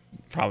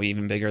probably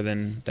even bigger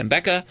than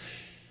Becca.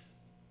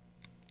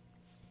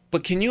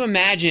 But can you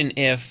imagine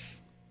if,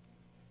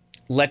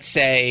 let's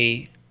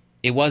say,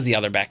 it was the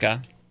other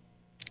Becca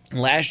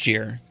last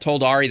year,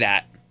 told Ari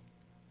that,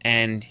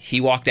 and he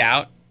walked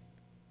out?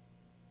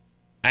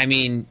 I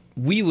mean,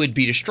 we would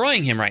be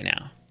destroying him right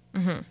now.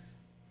 Mm-hmm.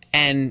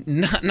 And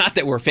not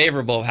that we're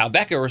favorable of how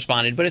Becca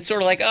responded, but it's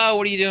sort of oh,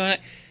 what are you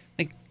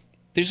doing?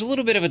 There's a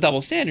little bit of a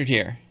double standard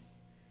here.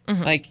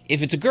 Mm-hmm.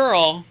 If it's a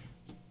girl,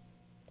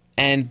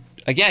 and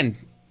again,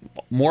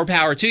 more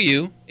power to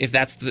you if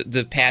that's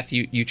the path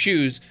you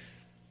choose,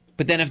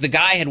 but then if the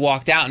guy had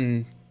walked out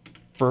and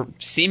for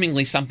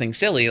seemingly something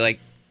silly,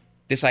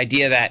 this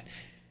idea that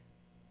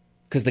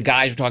because the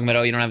guys were talking about,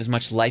 oh, you don't have as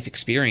much life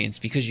experience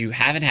because you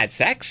haven't had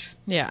sex?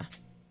 Yeah.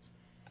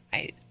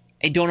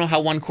 I don't know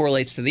how one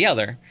correlates to the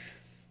other.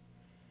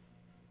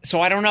 So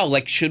I don't know,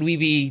 should we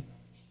be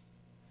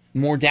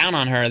more down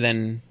on her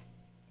than,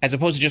 as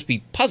opposed to just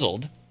be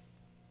puzzled?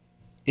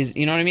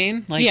 You know what I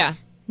mean? Yeah.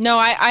 No,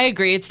 I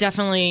agree. It's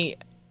definitely,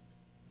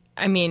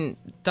 I mean,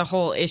 the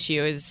whole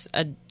issue is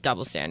a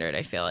double standard,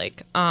 I feel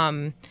like.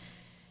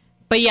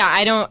 But yeah,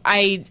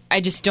 I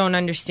just don't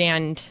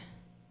understand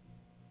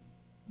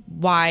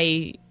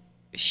why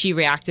she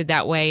reacted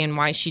that way and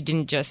why she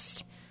didn't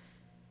just,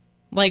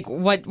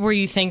 what were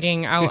you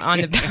thinking out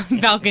on the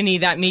balcony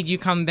that made you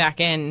come back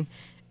in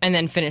and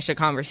then finish a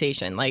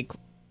conversation. Like,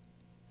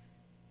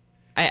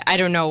 I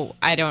don't know.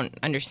 I don't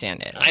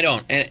understand it. I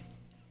don't. And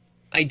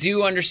I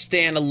do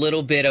understand a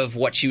little bit of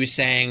what she was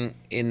saying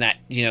in that,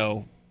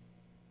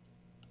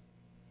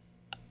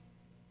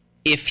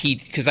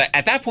 because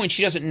at that point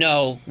she doesn't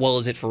know, well,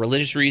 is it for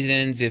religious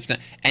reasons? If not,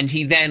 and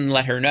he then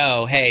let her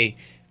know, hey,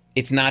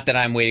 it's not that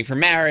I'm waiting for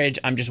marriage.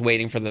 I'm just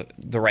waiting for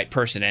the right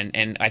person.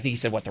 And I think he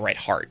said, the right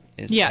heart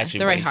is actually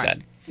the what right he heart.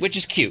 said, which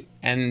is cute.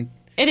 And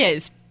it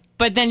is.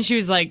 But then she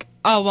was like,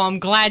 oh, well, I'm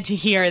glad to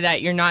hear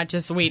that you're not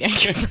just waiting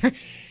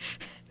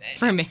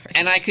for marriage.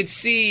 And I could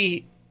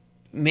see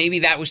maybe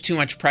that was too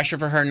much pressure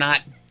for her,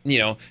 not,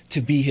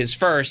 to be his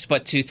first,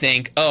 but to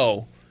think,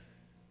 oh,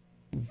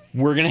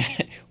 we're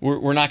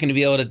not going to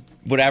be able to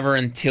whatever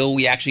until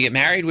we actually get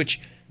married,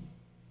 which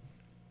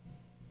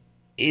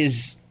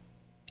is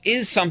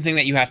something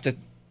that you have to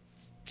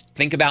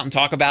think about and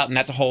talk about, and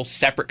that's a whole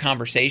separate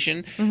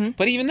conversation. Mm-hmm.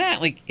 But even that,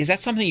 like, is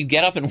that something you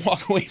get up and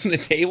walk away from the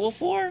table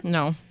for?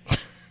 No.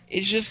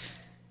 It's just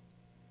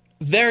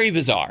very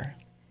bizarre.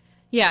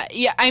 Yeah.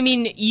 I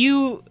mean,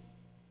 you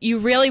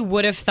really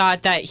would have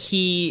thought that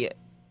he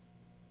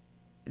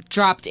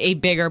dropped a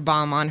bigger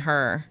bomb on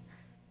her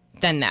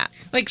than that.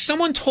 Like,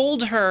 someone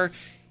told her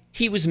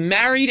he was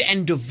married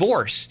and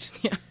divorced.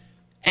 Yeah.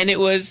 And it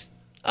was,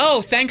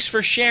 oh, thanks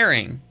for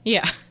sharing.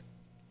 Yeah.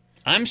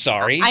 I'm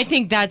sorry. I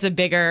think that's a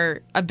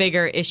bigger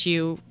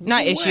issue,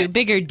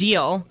 bigger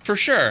deal. For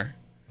sure.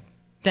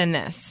 Than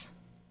this.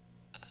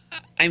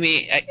 I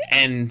mean,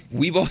 and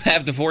we both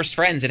have divorced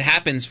friends. It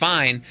happens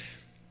fine.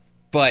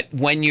 But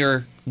when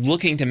you're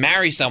looking to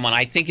marry someone,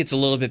 I think it's a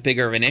little bit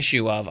bigger of an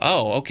issue of,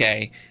 oh,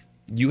 okay,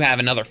 you have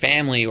another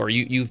family, or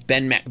you've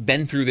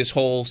been through this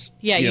whole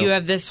you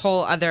have this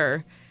whole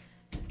other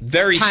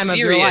very time serious, of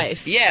your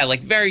life. Yeah,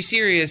 like very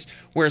serious.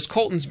 Whereas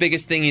Colton's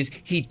biggest thing is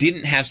he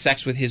didn't have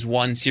sex with his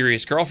one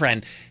serious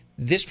girlfriend.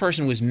 This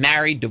person was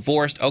married,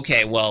 divorced.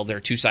 Okay, well, there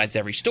are two sides to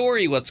every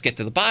story. Let's get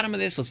to the bottom of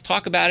this. Let's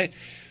talk about it.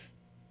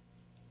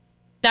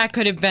 That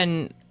could have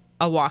been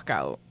a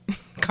walkout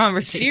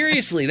conversation.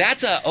 Seriously,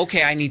 that's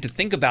okay, I need to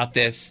think about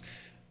this.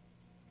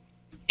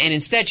 And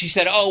instead she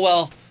said, oh,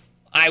 well,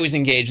 I was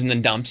engaged and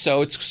then dumped,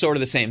 so it's sort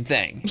of the same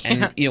thing.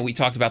 Yeah. And, we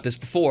talked about this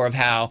before of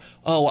how,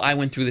 oh, I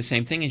went through the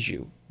same thing as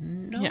you.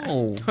 No. Yeah.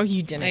 Oh,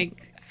 you didn't.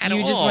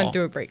 You just went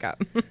through a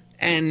breakup.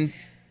 And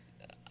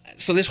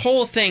so this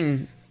whole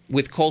thing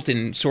with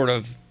Colton sort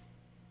of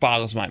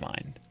boggles my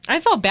mind. I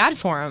felt bad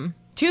for him,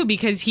 too,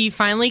 because he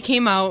finally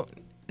came out,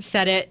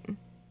 said it,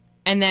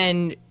 and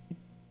then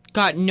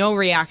got no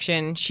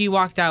reaction. She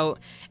walked out,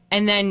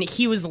 and then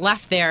he was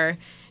left there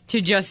to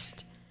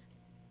just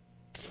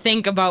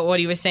think about what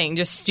he was saying,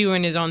 just stew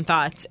in his own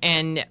thoughts.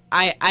 And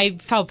I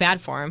felt bad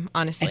for him,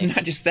 honestly. And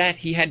not just that,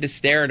 he had to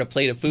stare at a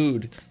plate of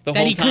food the that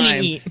whole he time.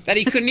 Couldn't eat. That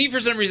he couldn't eat for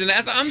some reason.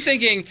 I'm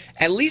thinking,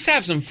 at least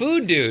have some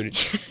food, dude.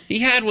 He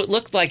had what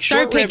looked like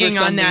short rib or something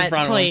on that in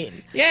front plate. of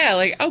him. Yeah,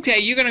 like, okay,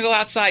 you're going to go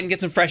outside and get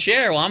some fresh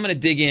air. Well, I'm going to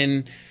dig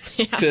in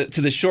to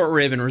the short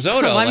rib and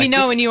risotto. Let me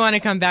know when you want to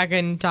come back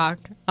and talk.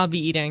 I'll be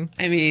eating.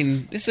 I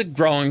mean, this is a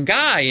growing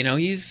guy.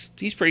 He's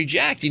pretty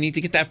jacked. You need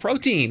to get that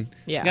protein.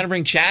 Yeah. You got to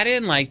bring Chad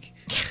in. Like,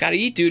 got to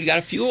eat, dude. Got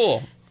to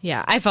fuel.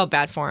 Yeah, I felt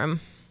bad for him.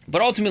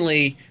 But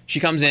ultimately, she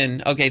comes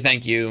in. Okay,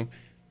 thank you.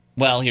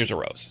 Well, here's a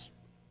rose.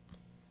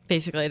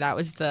 Basically, that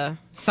was the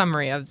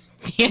summary of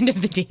the end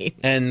of the date.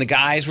 And the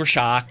guys were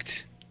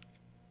shocked,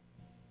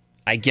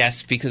 I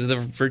guess, because of the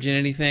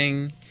virginity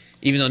thing.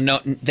 Even though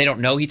they don't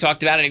know he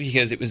talked about it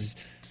because it was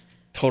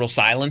total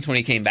silence when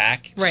he came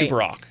back. Right.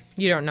 Super awkward.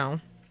 You don't know.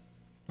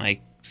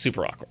 Like,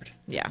 super awkward.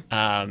 Yeah.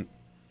 I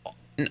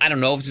don't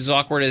know if it's as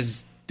awkward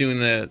as doing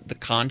the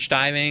conch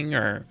diving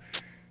or...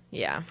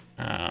 Yeah.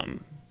 Right,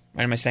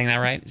 am I saying that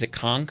right? Is it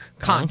conch?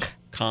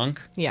 Conch?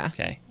 Yeah.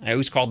 Okay. I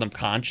always called them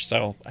conch,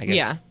 so I guess...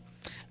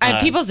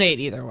 Yeah. People say it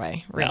either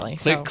way, really.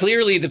 No.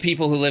 Clearly, the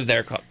people who live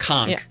there call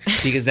conch,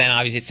 because then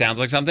obviously it sounds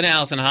like something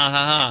else, and ha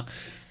ha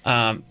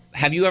ha.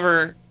 Have you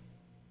ever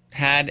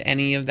had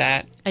any of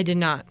that? I did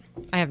not.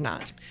 I have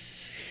not.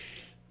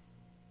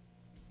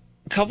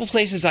 A couple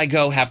places I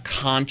go have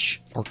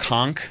conch or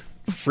conch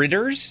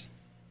fritters,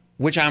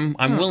 which I'm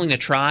willing to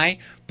try,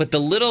 but the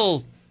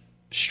little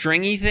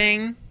stringy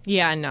thing...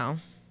 Yeah, no.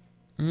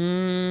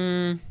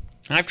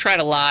 I've tried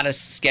a lot of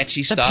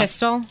sketchy stuff. The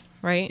pistol,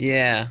 right?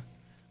 Yeah.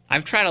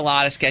 I've tried a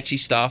lot of sketchy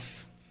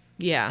stuff.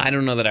 Yeah. I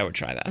don't know that I would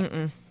try that.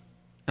 And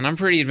I'm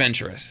pretty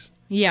adventurous.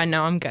 Yeah,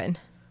 no, I'm good.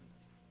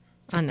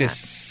 On this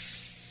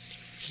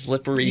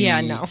slippery... Yeah,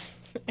 no.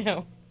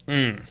 Ew.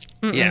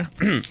 Yeah.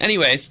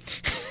 Anyways.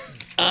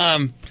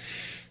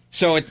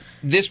 So at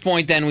this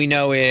point, then, we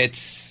know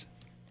it's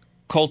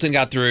Colton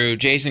got through,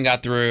 Jason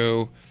got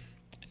through,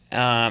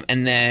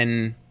 and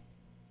then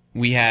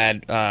we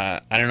had,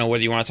 I don't know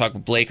whether you want to talk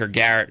about Blake or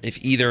Garrett, if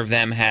either of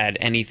them had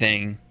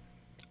anything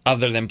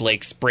other than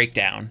Blake's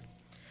breakdown,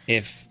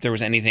 if there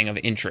was anything of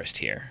interest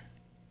here.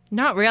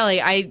 Not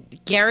really.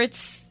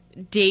 Garrett's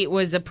date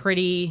was a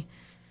pretty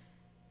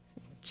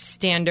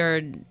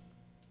standard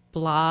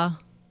blah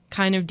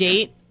kind of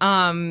date.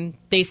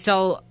 They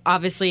still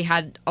obviously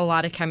had a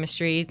lot of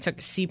chemistry. Took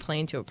a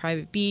seaplane to a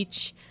private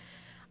beach.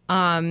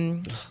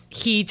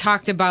 He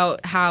talked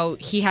about how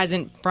he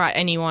hasn't brought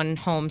anyone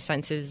home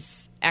since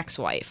his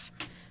ex-wife,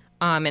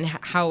 and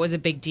how it was a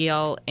big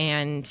deal,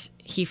 and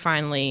he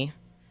finally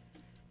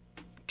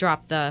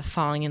dropped the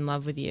falling in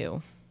love with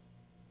you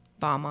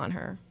bomb on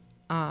her.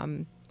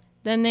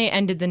 Then they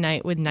ended the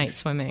night with night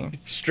swimming.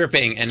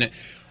 Stripping. And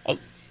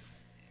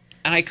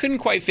I couldn't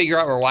quite figure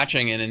out, we're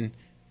watching it, and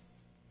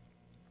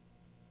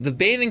the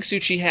bathing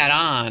suit she had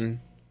on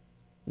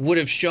would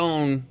have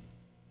shown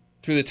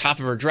through the top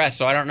of her dress.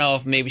 So I don't know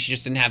if maybe she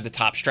just didn't have the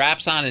top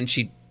straps on and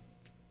she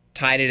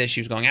tied it as she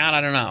was going out.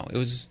 I don't know. It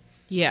was...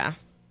 Yeah.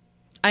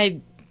 I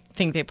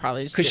think they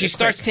probably just... Because she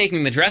starts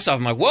taking the dress off.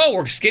 I'm like, whoa,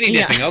 we're skinny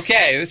dipping. Yeah.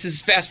 Okay, this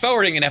is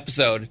fast-forwarding an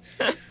episode.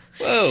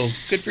 Whoa,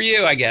 good for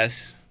you, I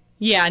guess.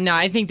 Yeah, no,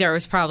 I think there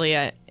was probably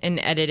an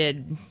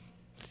edited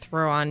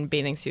throw-on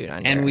bathing suit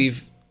on her. And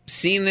we've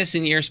seen this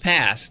in years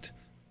past.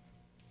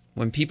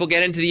 When people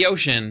get into the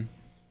ocean,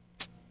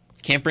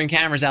 can't bring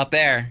cameras out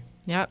there.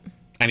 Yep.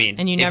 I mean,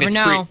 and you never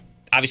know.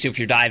 Obviously, if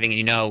you're diving and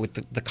you know with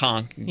the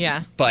conch.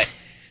 Yeah. But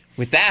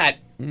with that...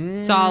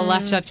 It's all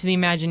left up to the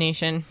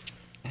imagination.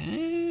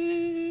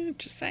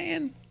 Just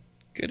saying.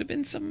 Could have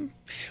been some...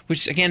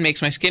 Which, again,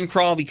 makes my skin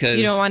crawl because...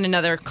 You don't want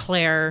another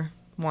Claire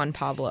Juan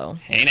Pablo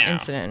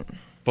incident.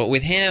 But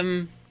with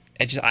him,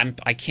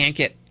 I can't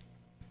get...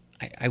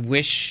 I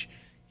wish,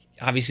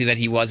 obviously, that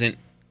he wasn't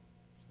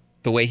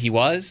the way he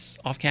was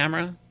off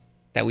camera,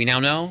 that we now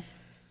know.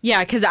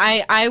 Yeah, because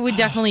I would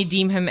definitely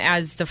deem him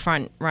as the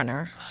front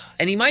runner.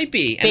 And he might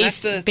be.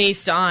 And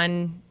based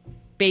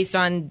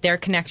on their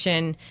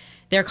connection,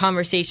 their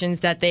conversations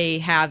that they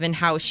have, and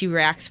how she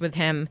reacts with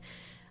him.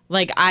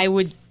 Like, I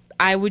would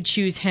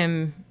choose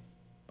him,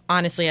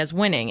 honestly, as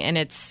winning. And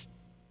it's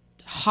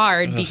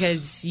hard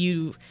because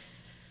you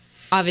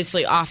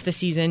obviously off the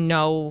season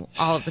know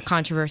all of the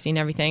controversy and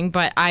everything.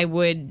 But I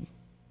would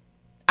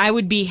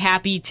be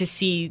happy to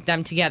see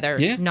them together,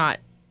 not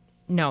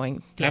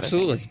knowing the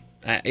Absolutely.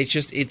 Other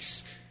things.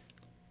 It's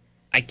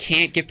I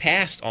can't get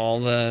past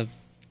all the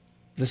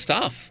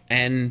stuff.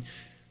 And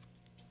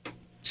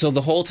so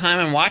the whole time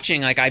I'm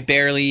watching, like, I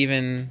barely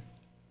even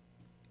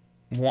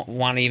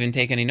want to even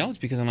take any notes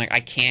because I'm like, I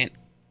can't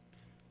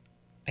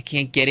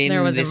get in.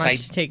 There wasn't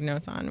much to take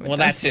notes on. Well,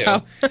 that too.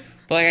 So. But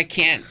like,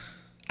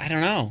 I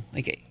don't know.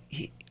 Like,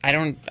 I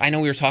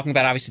know we were talking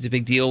about, obviously it's a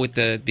big deal with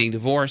the being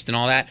divorced and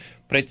all that,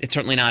 but it's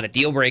certainly not a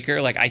deal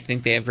breaker. Like, I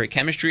think they have great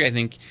chemistry. I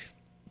think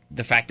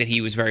the fact that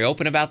he was very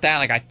open about that,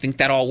 like, I think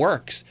that all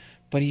works.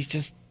 But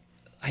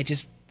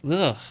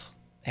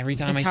every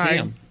time I see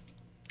him.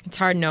 It's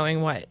hard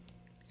knowing what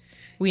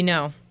we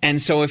know.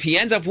 And so if he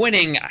ends up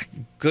winning,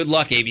 good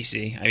luck,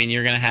 ABC. I mean,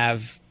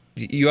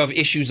 you have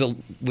issues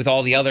with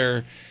all the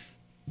other,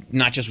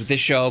 not just with this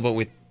show, but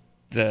with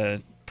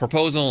the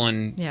proposal,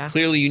 and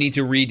clearly you need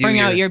to bring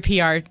out your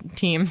PR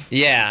team.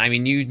 Yeah, I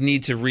mean, you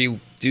need to redo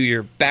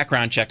your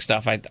background check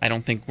stuff. I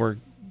don't think we're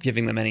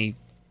giving them any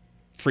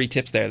free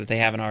tips there that they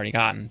haven't already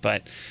gotten.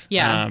 But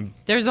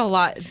there's a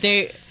lot.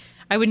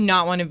 I would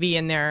not want to be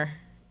in their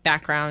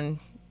background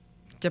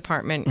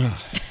department.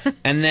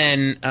 And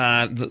then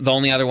the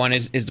only other one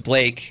is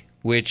Blake,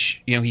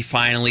 which, he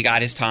finally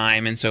got his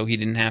time, and so he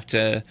didn't have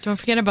to... Don't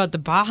forget about the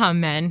Baja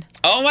Men.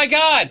 Oh my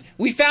God!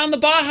 We found the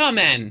Baja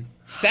Men!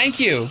 Thank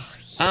you.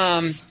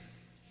 Yes.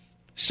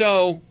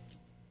 So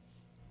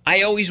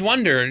I always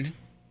wondered,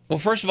 well,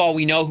 first of all,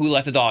 we know who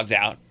let the dogs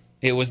out.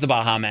 It was the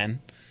Baja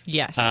Men.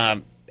 Yes.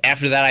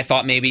 After that, I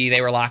thought maybe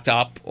they were locked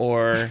up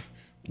or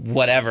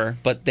whatever,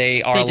 but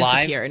they are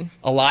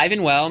alive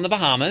and well in the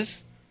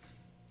Bahamas.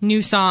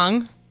 New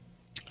song.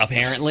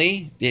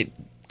 Apparently, it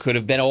could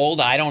have been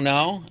old. I don't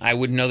know. I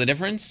wouldn't know the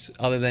difference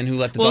other than who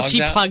let the dogs out.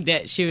 Well, she plugged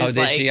it. She was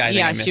did she?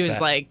 She was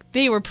like,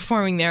 they were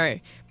performing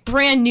their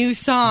brand new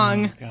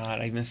song. Oh, God,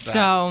 I missed that.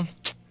 So,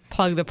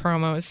 plug the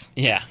promos.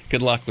 Yeah,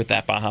 good luck with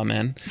that, Baja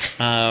Men.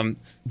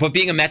 But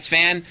being a Mets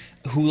fan,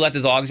 who let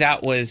the dogs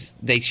out was,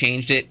 they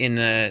changed it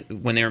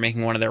when they were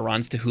making one of their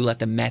runs to who let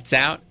the Mets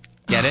out.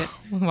 Get it?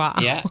 Wow.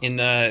 Yeah,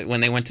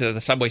 when they went to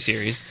the Subway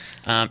Series.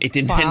 It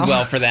didn't end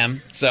well for them,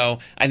 so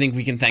I think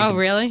we can thank them. Oh,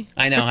 really?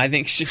 I know. I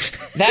think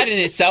that in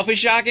itself is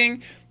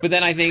shocking, but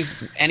then I think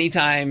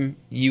anytime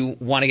you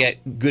want to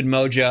get good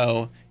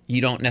mojo,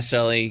 you don't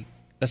necessarily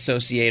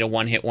associate a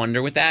one-hit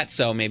wonder with that,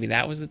 so maybe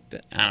that was a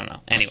bit... I don't know.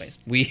 Anyways,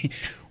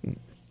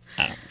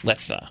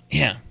 let's... I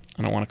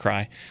don't want to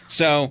cry.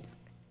 So...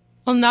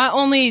 Well, not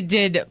only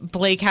did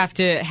Blake have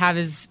to have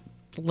his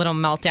little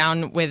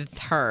meltdown with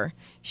her,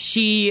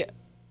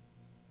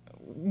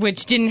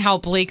 which didn't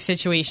help Blake's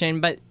situation,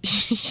 but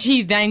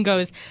she then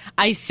goes,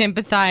 I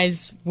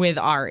sympathize with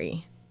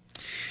Ari.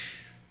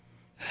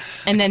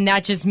 And then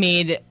that just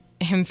made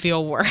him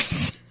feel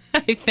worse,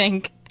 I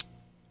think.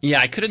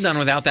 Yeah, I could have done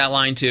without that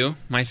line too,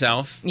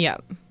 myself. Yeah.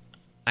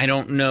 I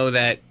don't know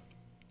that...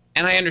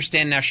 And I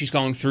understand now she's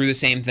going through the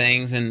same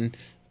things, and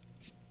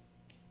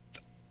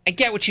I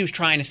get what she was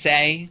trying to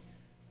say.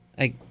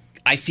 Like,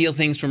 I feel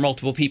things for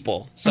multiple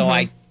people. So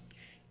I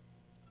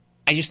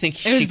I just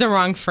think it was the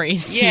wrong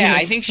phrase. Yeah,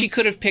 I think she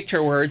could have picked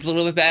her words a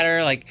little bit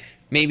better. Like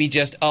maybe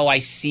just, I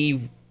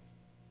see.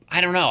 I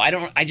don't know.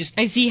 I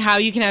see how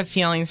you can have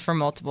feelings for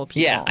multiple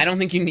people. Yeah, I don't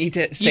think you need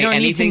to say you don't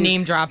anything need to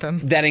name drop him.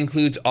 that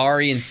includes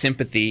Ari and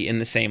sympathy in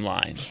the same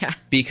line. Yeah.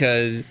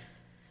 Because,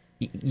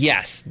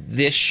 yes,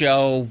 this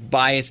show,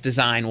 by its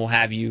design, will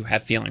have you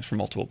have feelings for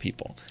multiple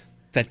people.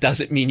 That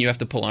doesn't mean you have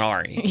to pull an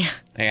Ari. Yeah.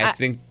 Like, I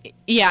think...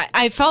 Yeah,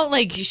 I felt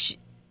like...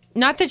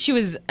 not that she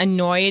was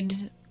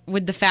annoyed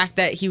with the fact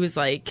that he was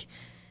like,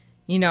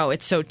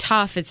 it's so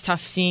tough. It's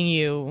tough seeing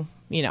you,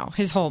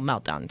 his whole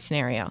meltdown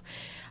scenario.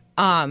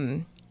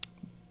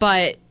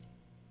 But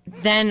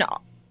then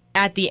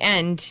at the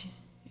end,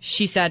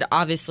 she said,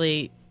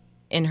 obviously,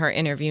 in her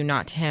interview,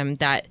 not to him,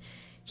 that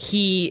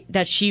she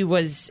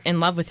was in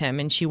love with him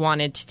and she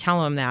wanted to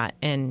tell him that,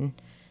 and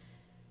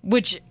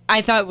which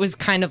I thought was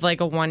kind of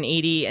like a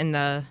 180 in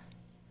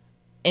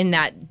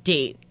that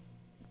date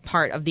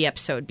part of the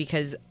episode,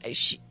 because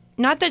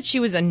not that she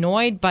was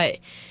annoyed, but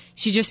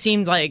she just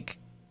seemed like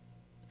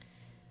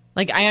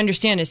I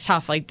understand it's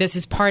tough. Like, this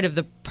is part of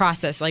the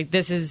process. Like,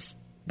 this is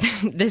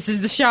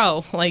the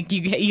show. Like,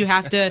 you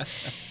have to,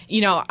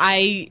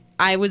 I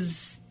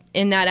was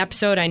in that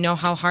episode. I know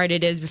how hard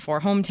it is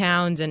before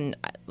hometowns, and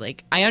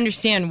like, I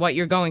understand what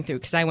you're going through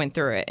because I went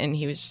through it. And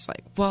he was just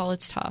like, well,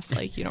 it's tough.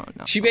 Like, you don't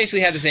know. She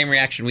basically had the same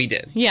reaction we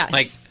did. Yes.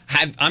 Like,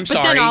 I'm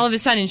sorry. But then all of a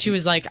sudden she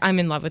was like, I'm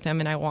in love with him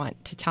and I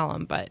want to tell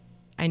him, but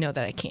I know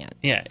that I can't.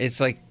 Yeah. It's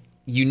like,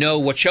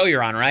 what show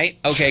you're on, right?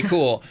 Okay,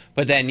 cool.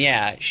 But then,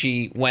 yeah,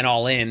 she went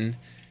all in,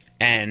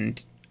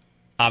 and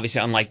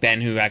obviously, unlike Ben,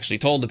 who actually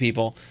told the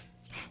people,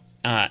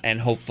 and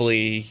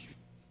hopefully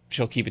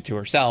she'll keep it to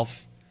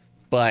herself,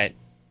 but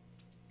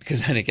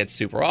because then it gets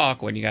super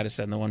awkward. You got to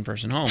send the one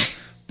person home.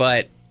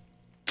 But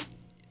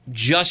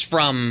just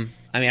from,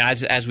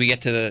 as we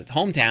get to the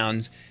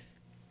hometowns,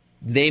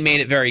 they made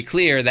it very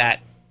clear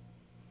that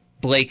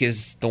Blake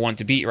is the one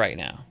to beat right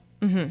now.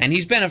 Mm-hmm. And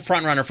he's been a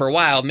front runner for a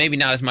while, maybe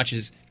not as much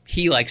as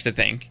he likes to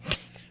think,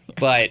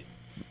 but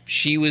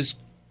she was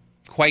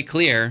quite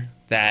clear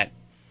that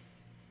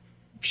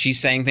she's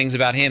saying things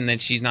about him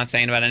that she's not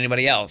saying about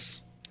anybody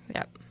else.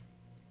 Yep.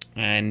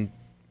 And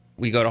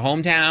we go to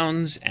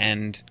hometowns,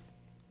 and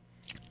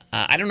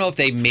I don't know if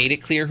they made it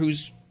clear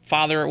whose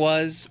father it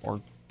was,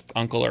 or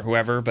uncle, or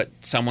whoever, but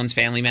someone's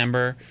family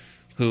member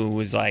who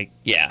was like,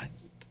 yeah,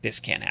 this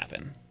can't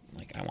happen.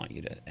 Like, I want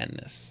you to end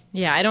this.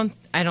 Yeah, I don't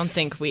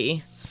think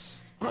we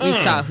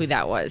saw who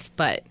that was,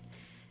 but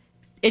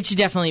it should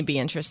definitely be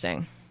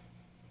interesting.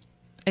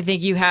 I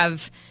think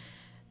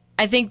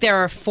there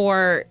are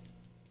 4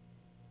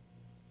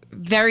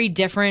 very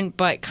different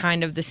but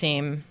kind of the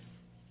same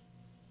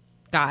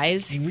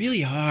guys. They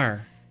really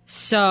are.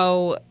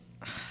 So,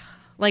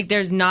 like,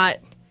 there's not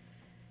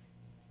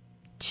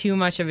too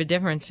much of a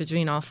difference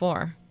between all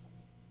 4.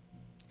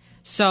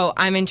 So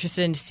I'm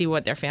interested to see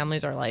what their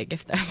families are like,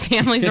 if their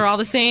families are all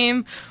the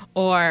same,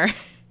 or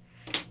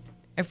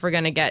if we're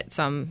going to get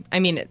some...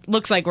 it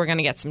looks like we're going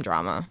to get some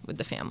drama with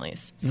the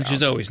families. So. Which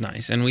is always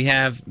nice. And we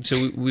have...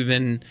 So we've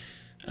been...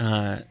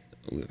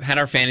 we've had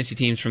our fantasy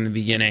teams from the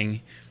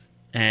beginning,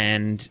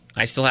 and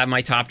I still have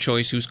my top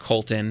choice, who's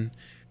Colton.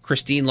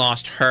 Christine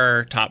lost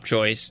her top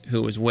choice,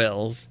 who was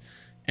Will's.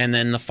 And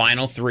then the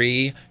final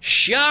 3,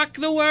 shock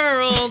the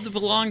world,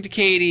 belong to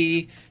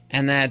Katie.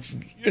 And that's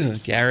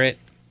Garrett,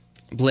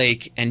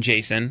 Blake, and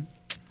Jason.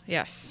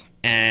 Yes.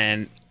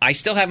 And I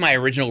still have my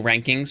original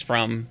rankings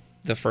from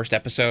the first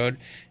episode.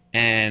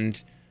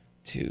 And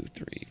 2,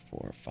 3,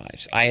 4,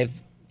 5. I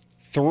have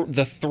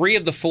the 3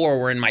 of the 4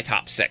 were in my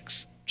top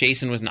 6.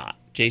 Jason was not.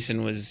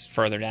 Jason was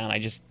further down. I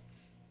just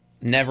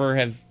never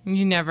have...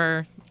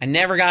 I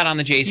never got on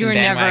the Jason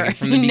bandwagon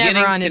from the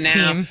beginning to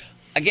now. Team.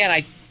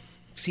 Again,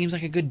 seems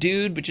like a good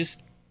dude, but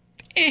just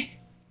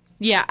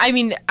Yeah, I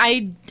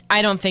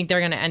don't think they're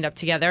going to end up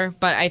together,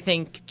 but I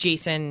think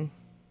Jason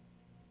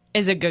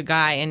is a good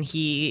guy and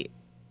he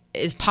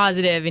is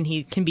positive and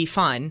he can be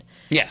fun.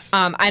 Yes.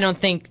 I don't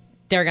think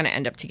they're going to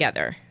end up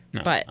together.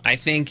 No. But I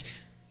think,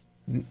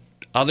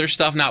 other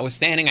stuff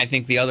notwithstanding, I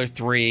think the other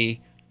 3,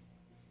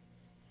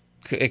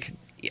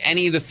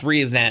 any of the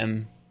 3 of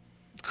them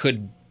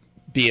could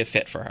be a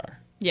fit for her.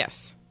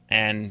 Yes.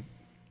 And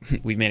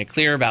we've made it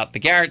clear about the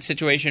Garrett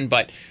situation,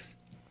 but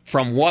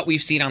from what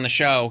we've seen on the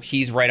show,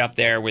 he's right up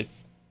there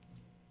with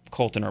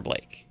Colton or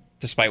Blake,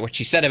 despite what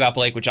she said about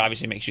Blake, which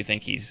obviously makes you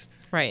think he's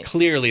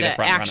clearly the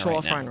front runner right now.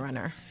 Actual front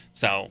runner.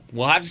 So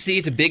we'll have to see.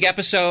 It's a big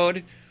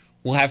episode.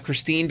 We'll have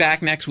Christine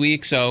back next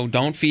week, so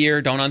don't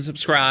fear, don't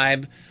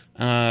unsubscribe.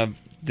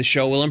 The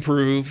show will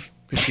improve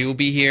because she will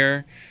be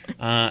here,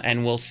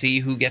 and we'll see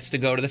who gets to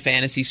go to the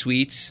fantasy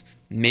suites.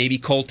 Maybe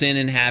Colton,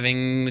 and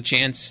having the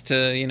chance to,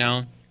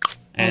 and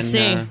we'll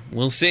see.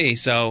 We'll see.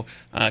 So,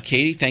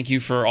 Katie, thank you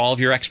for all of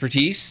your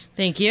expertise.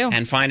 Thank you.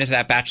 And find us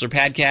at Bachelor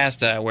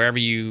Podcast, wherever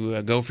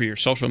you go for your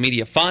social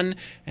media fun,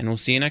 and we'll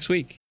see you next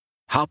week.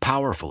 How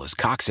powerful is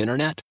Cox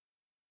Internet?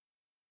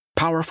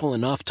 Powerful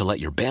enough to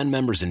let your band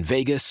members in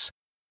Vegas,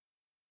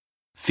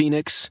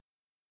 Phoenix,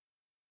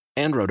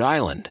 and Rhode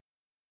Island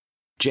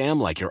jam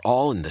like you're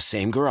all in the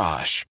same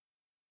garage.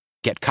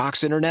 Get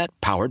Cox Internet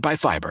powered by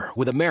fiber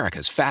with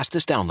America's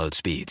fastest download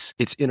speeds.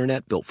 It's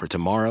internet built for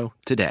tomorrow,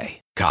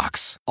 today.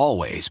 Cox,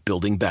 always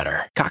building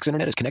better. Cox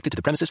Internet is connected to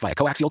the premises via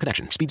coaxial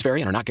connection. Speeds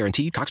vary and are not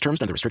guaranteed. Cox terms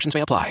and other restrictions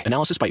may apply.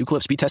 Analysis by Ookla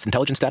of Speed Test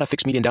Intelligence data.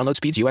 Fixed median download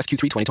speeds. US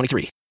Q3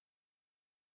 2023.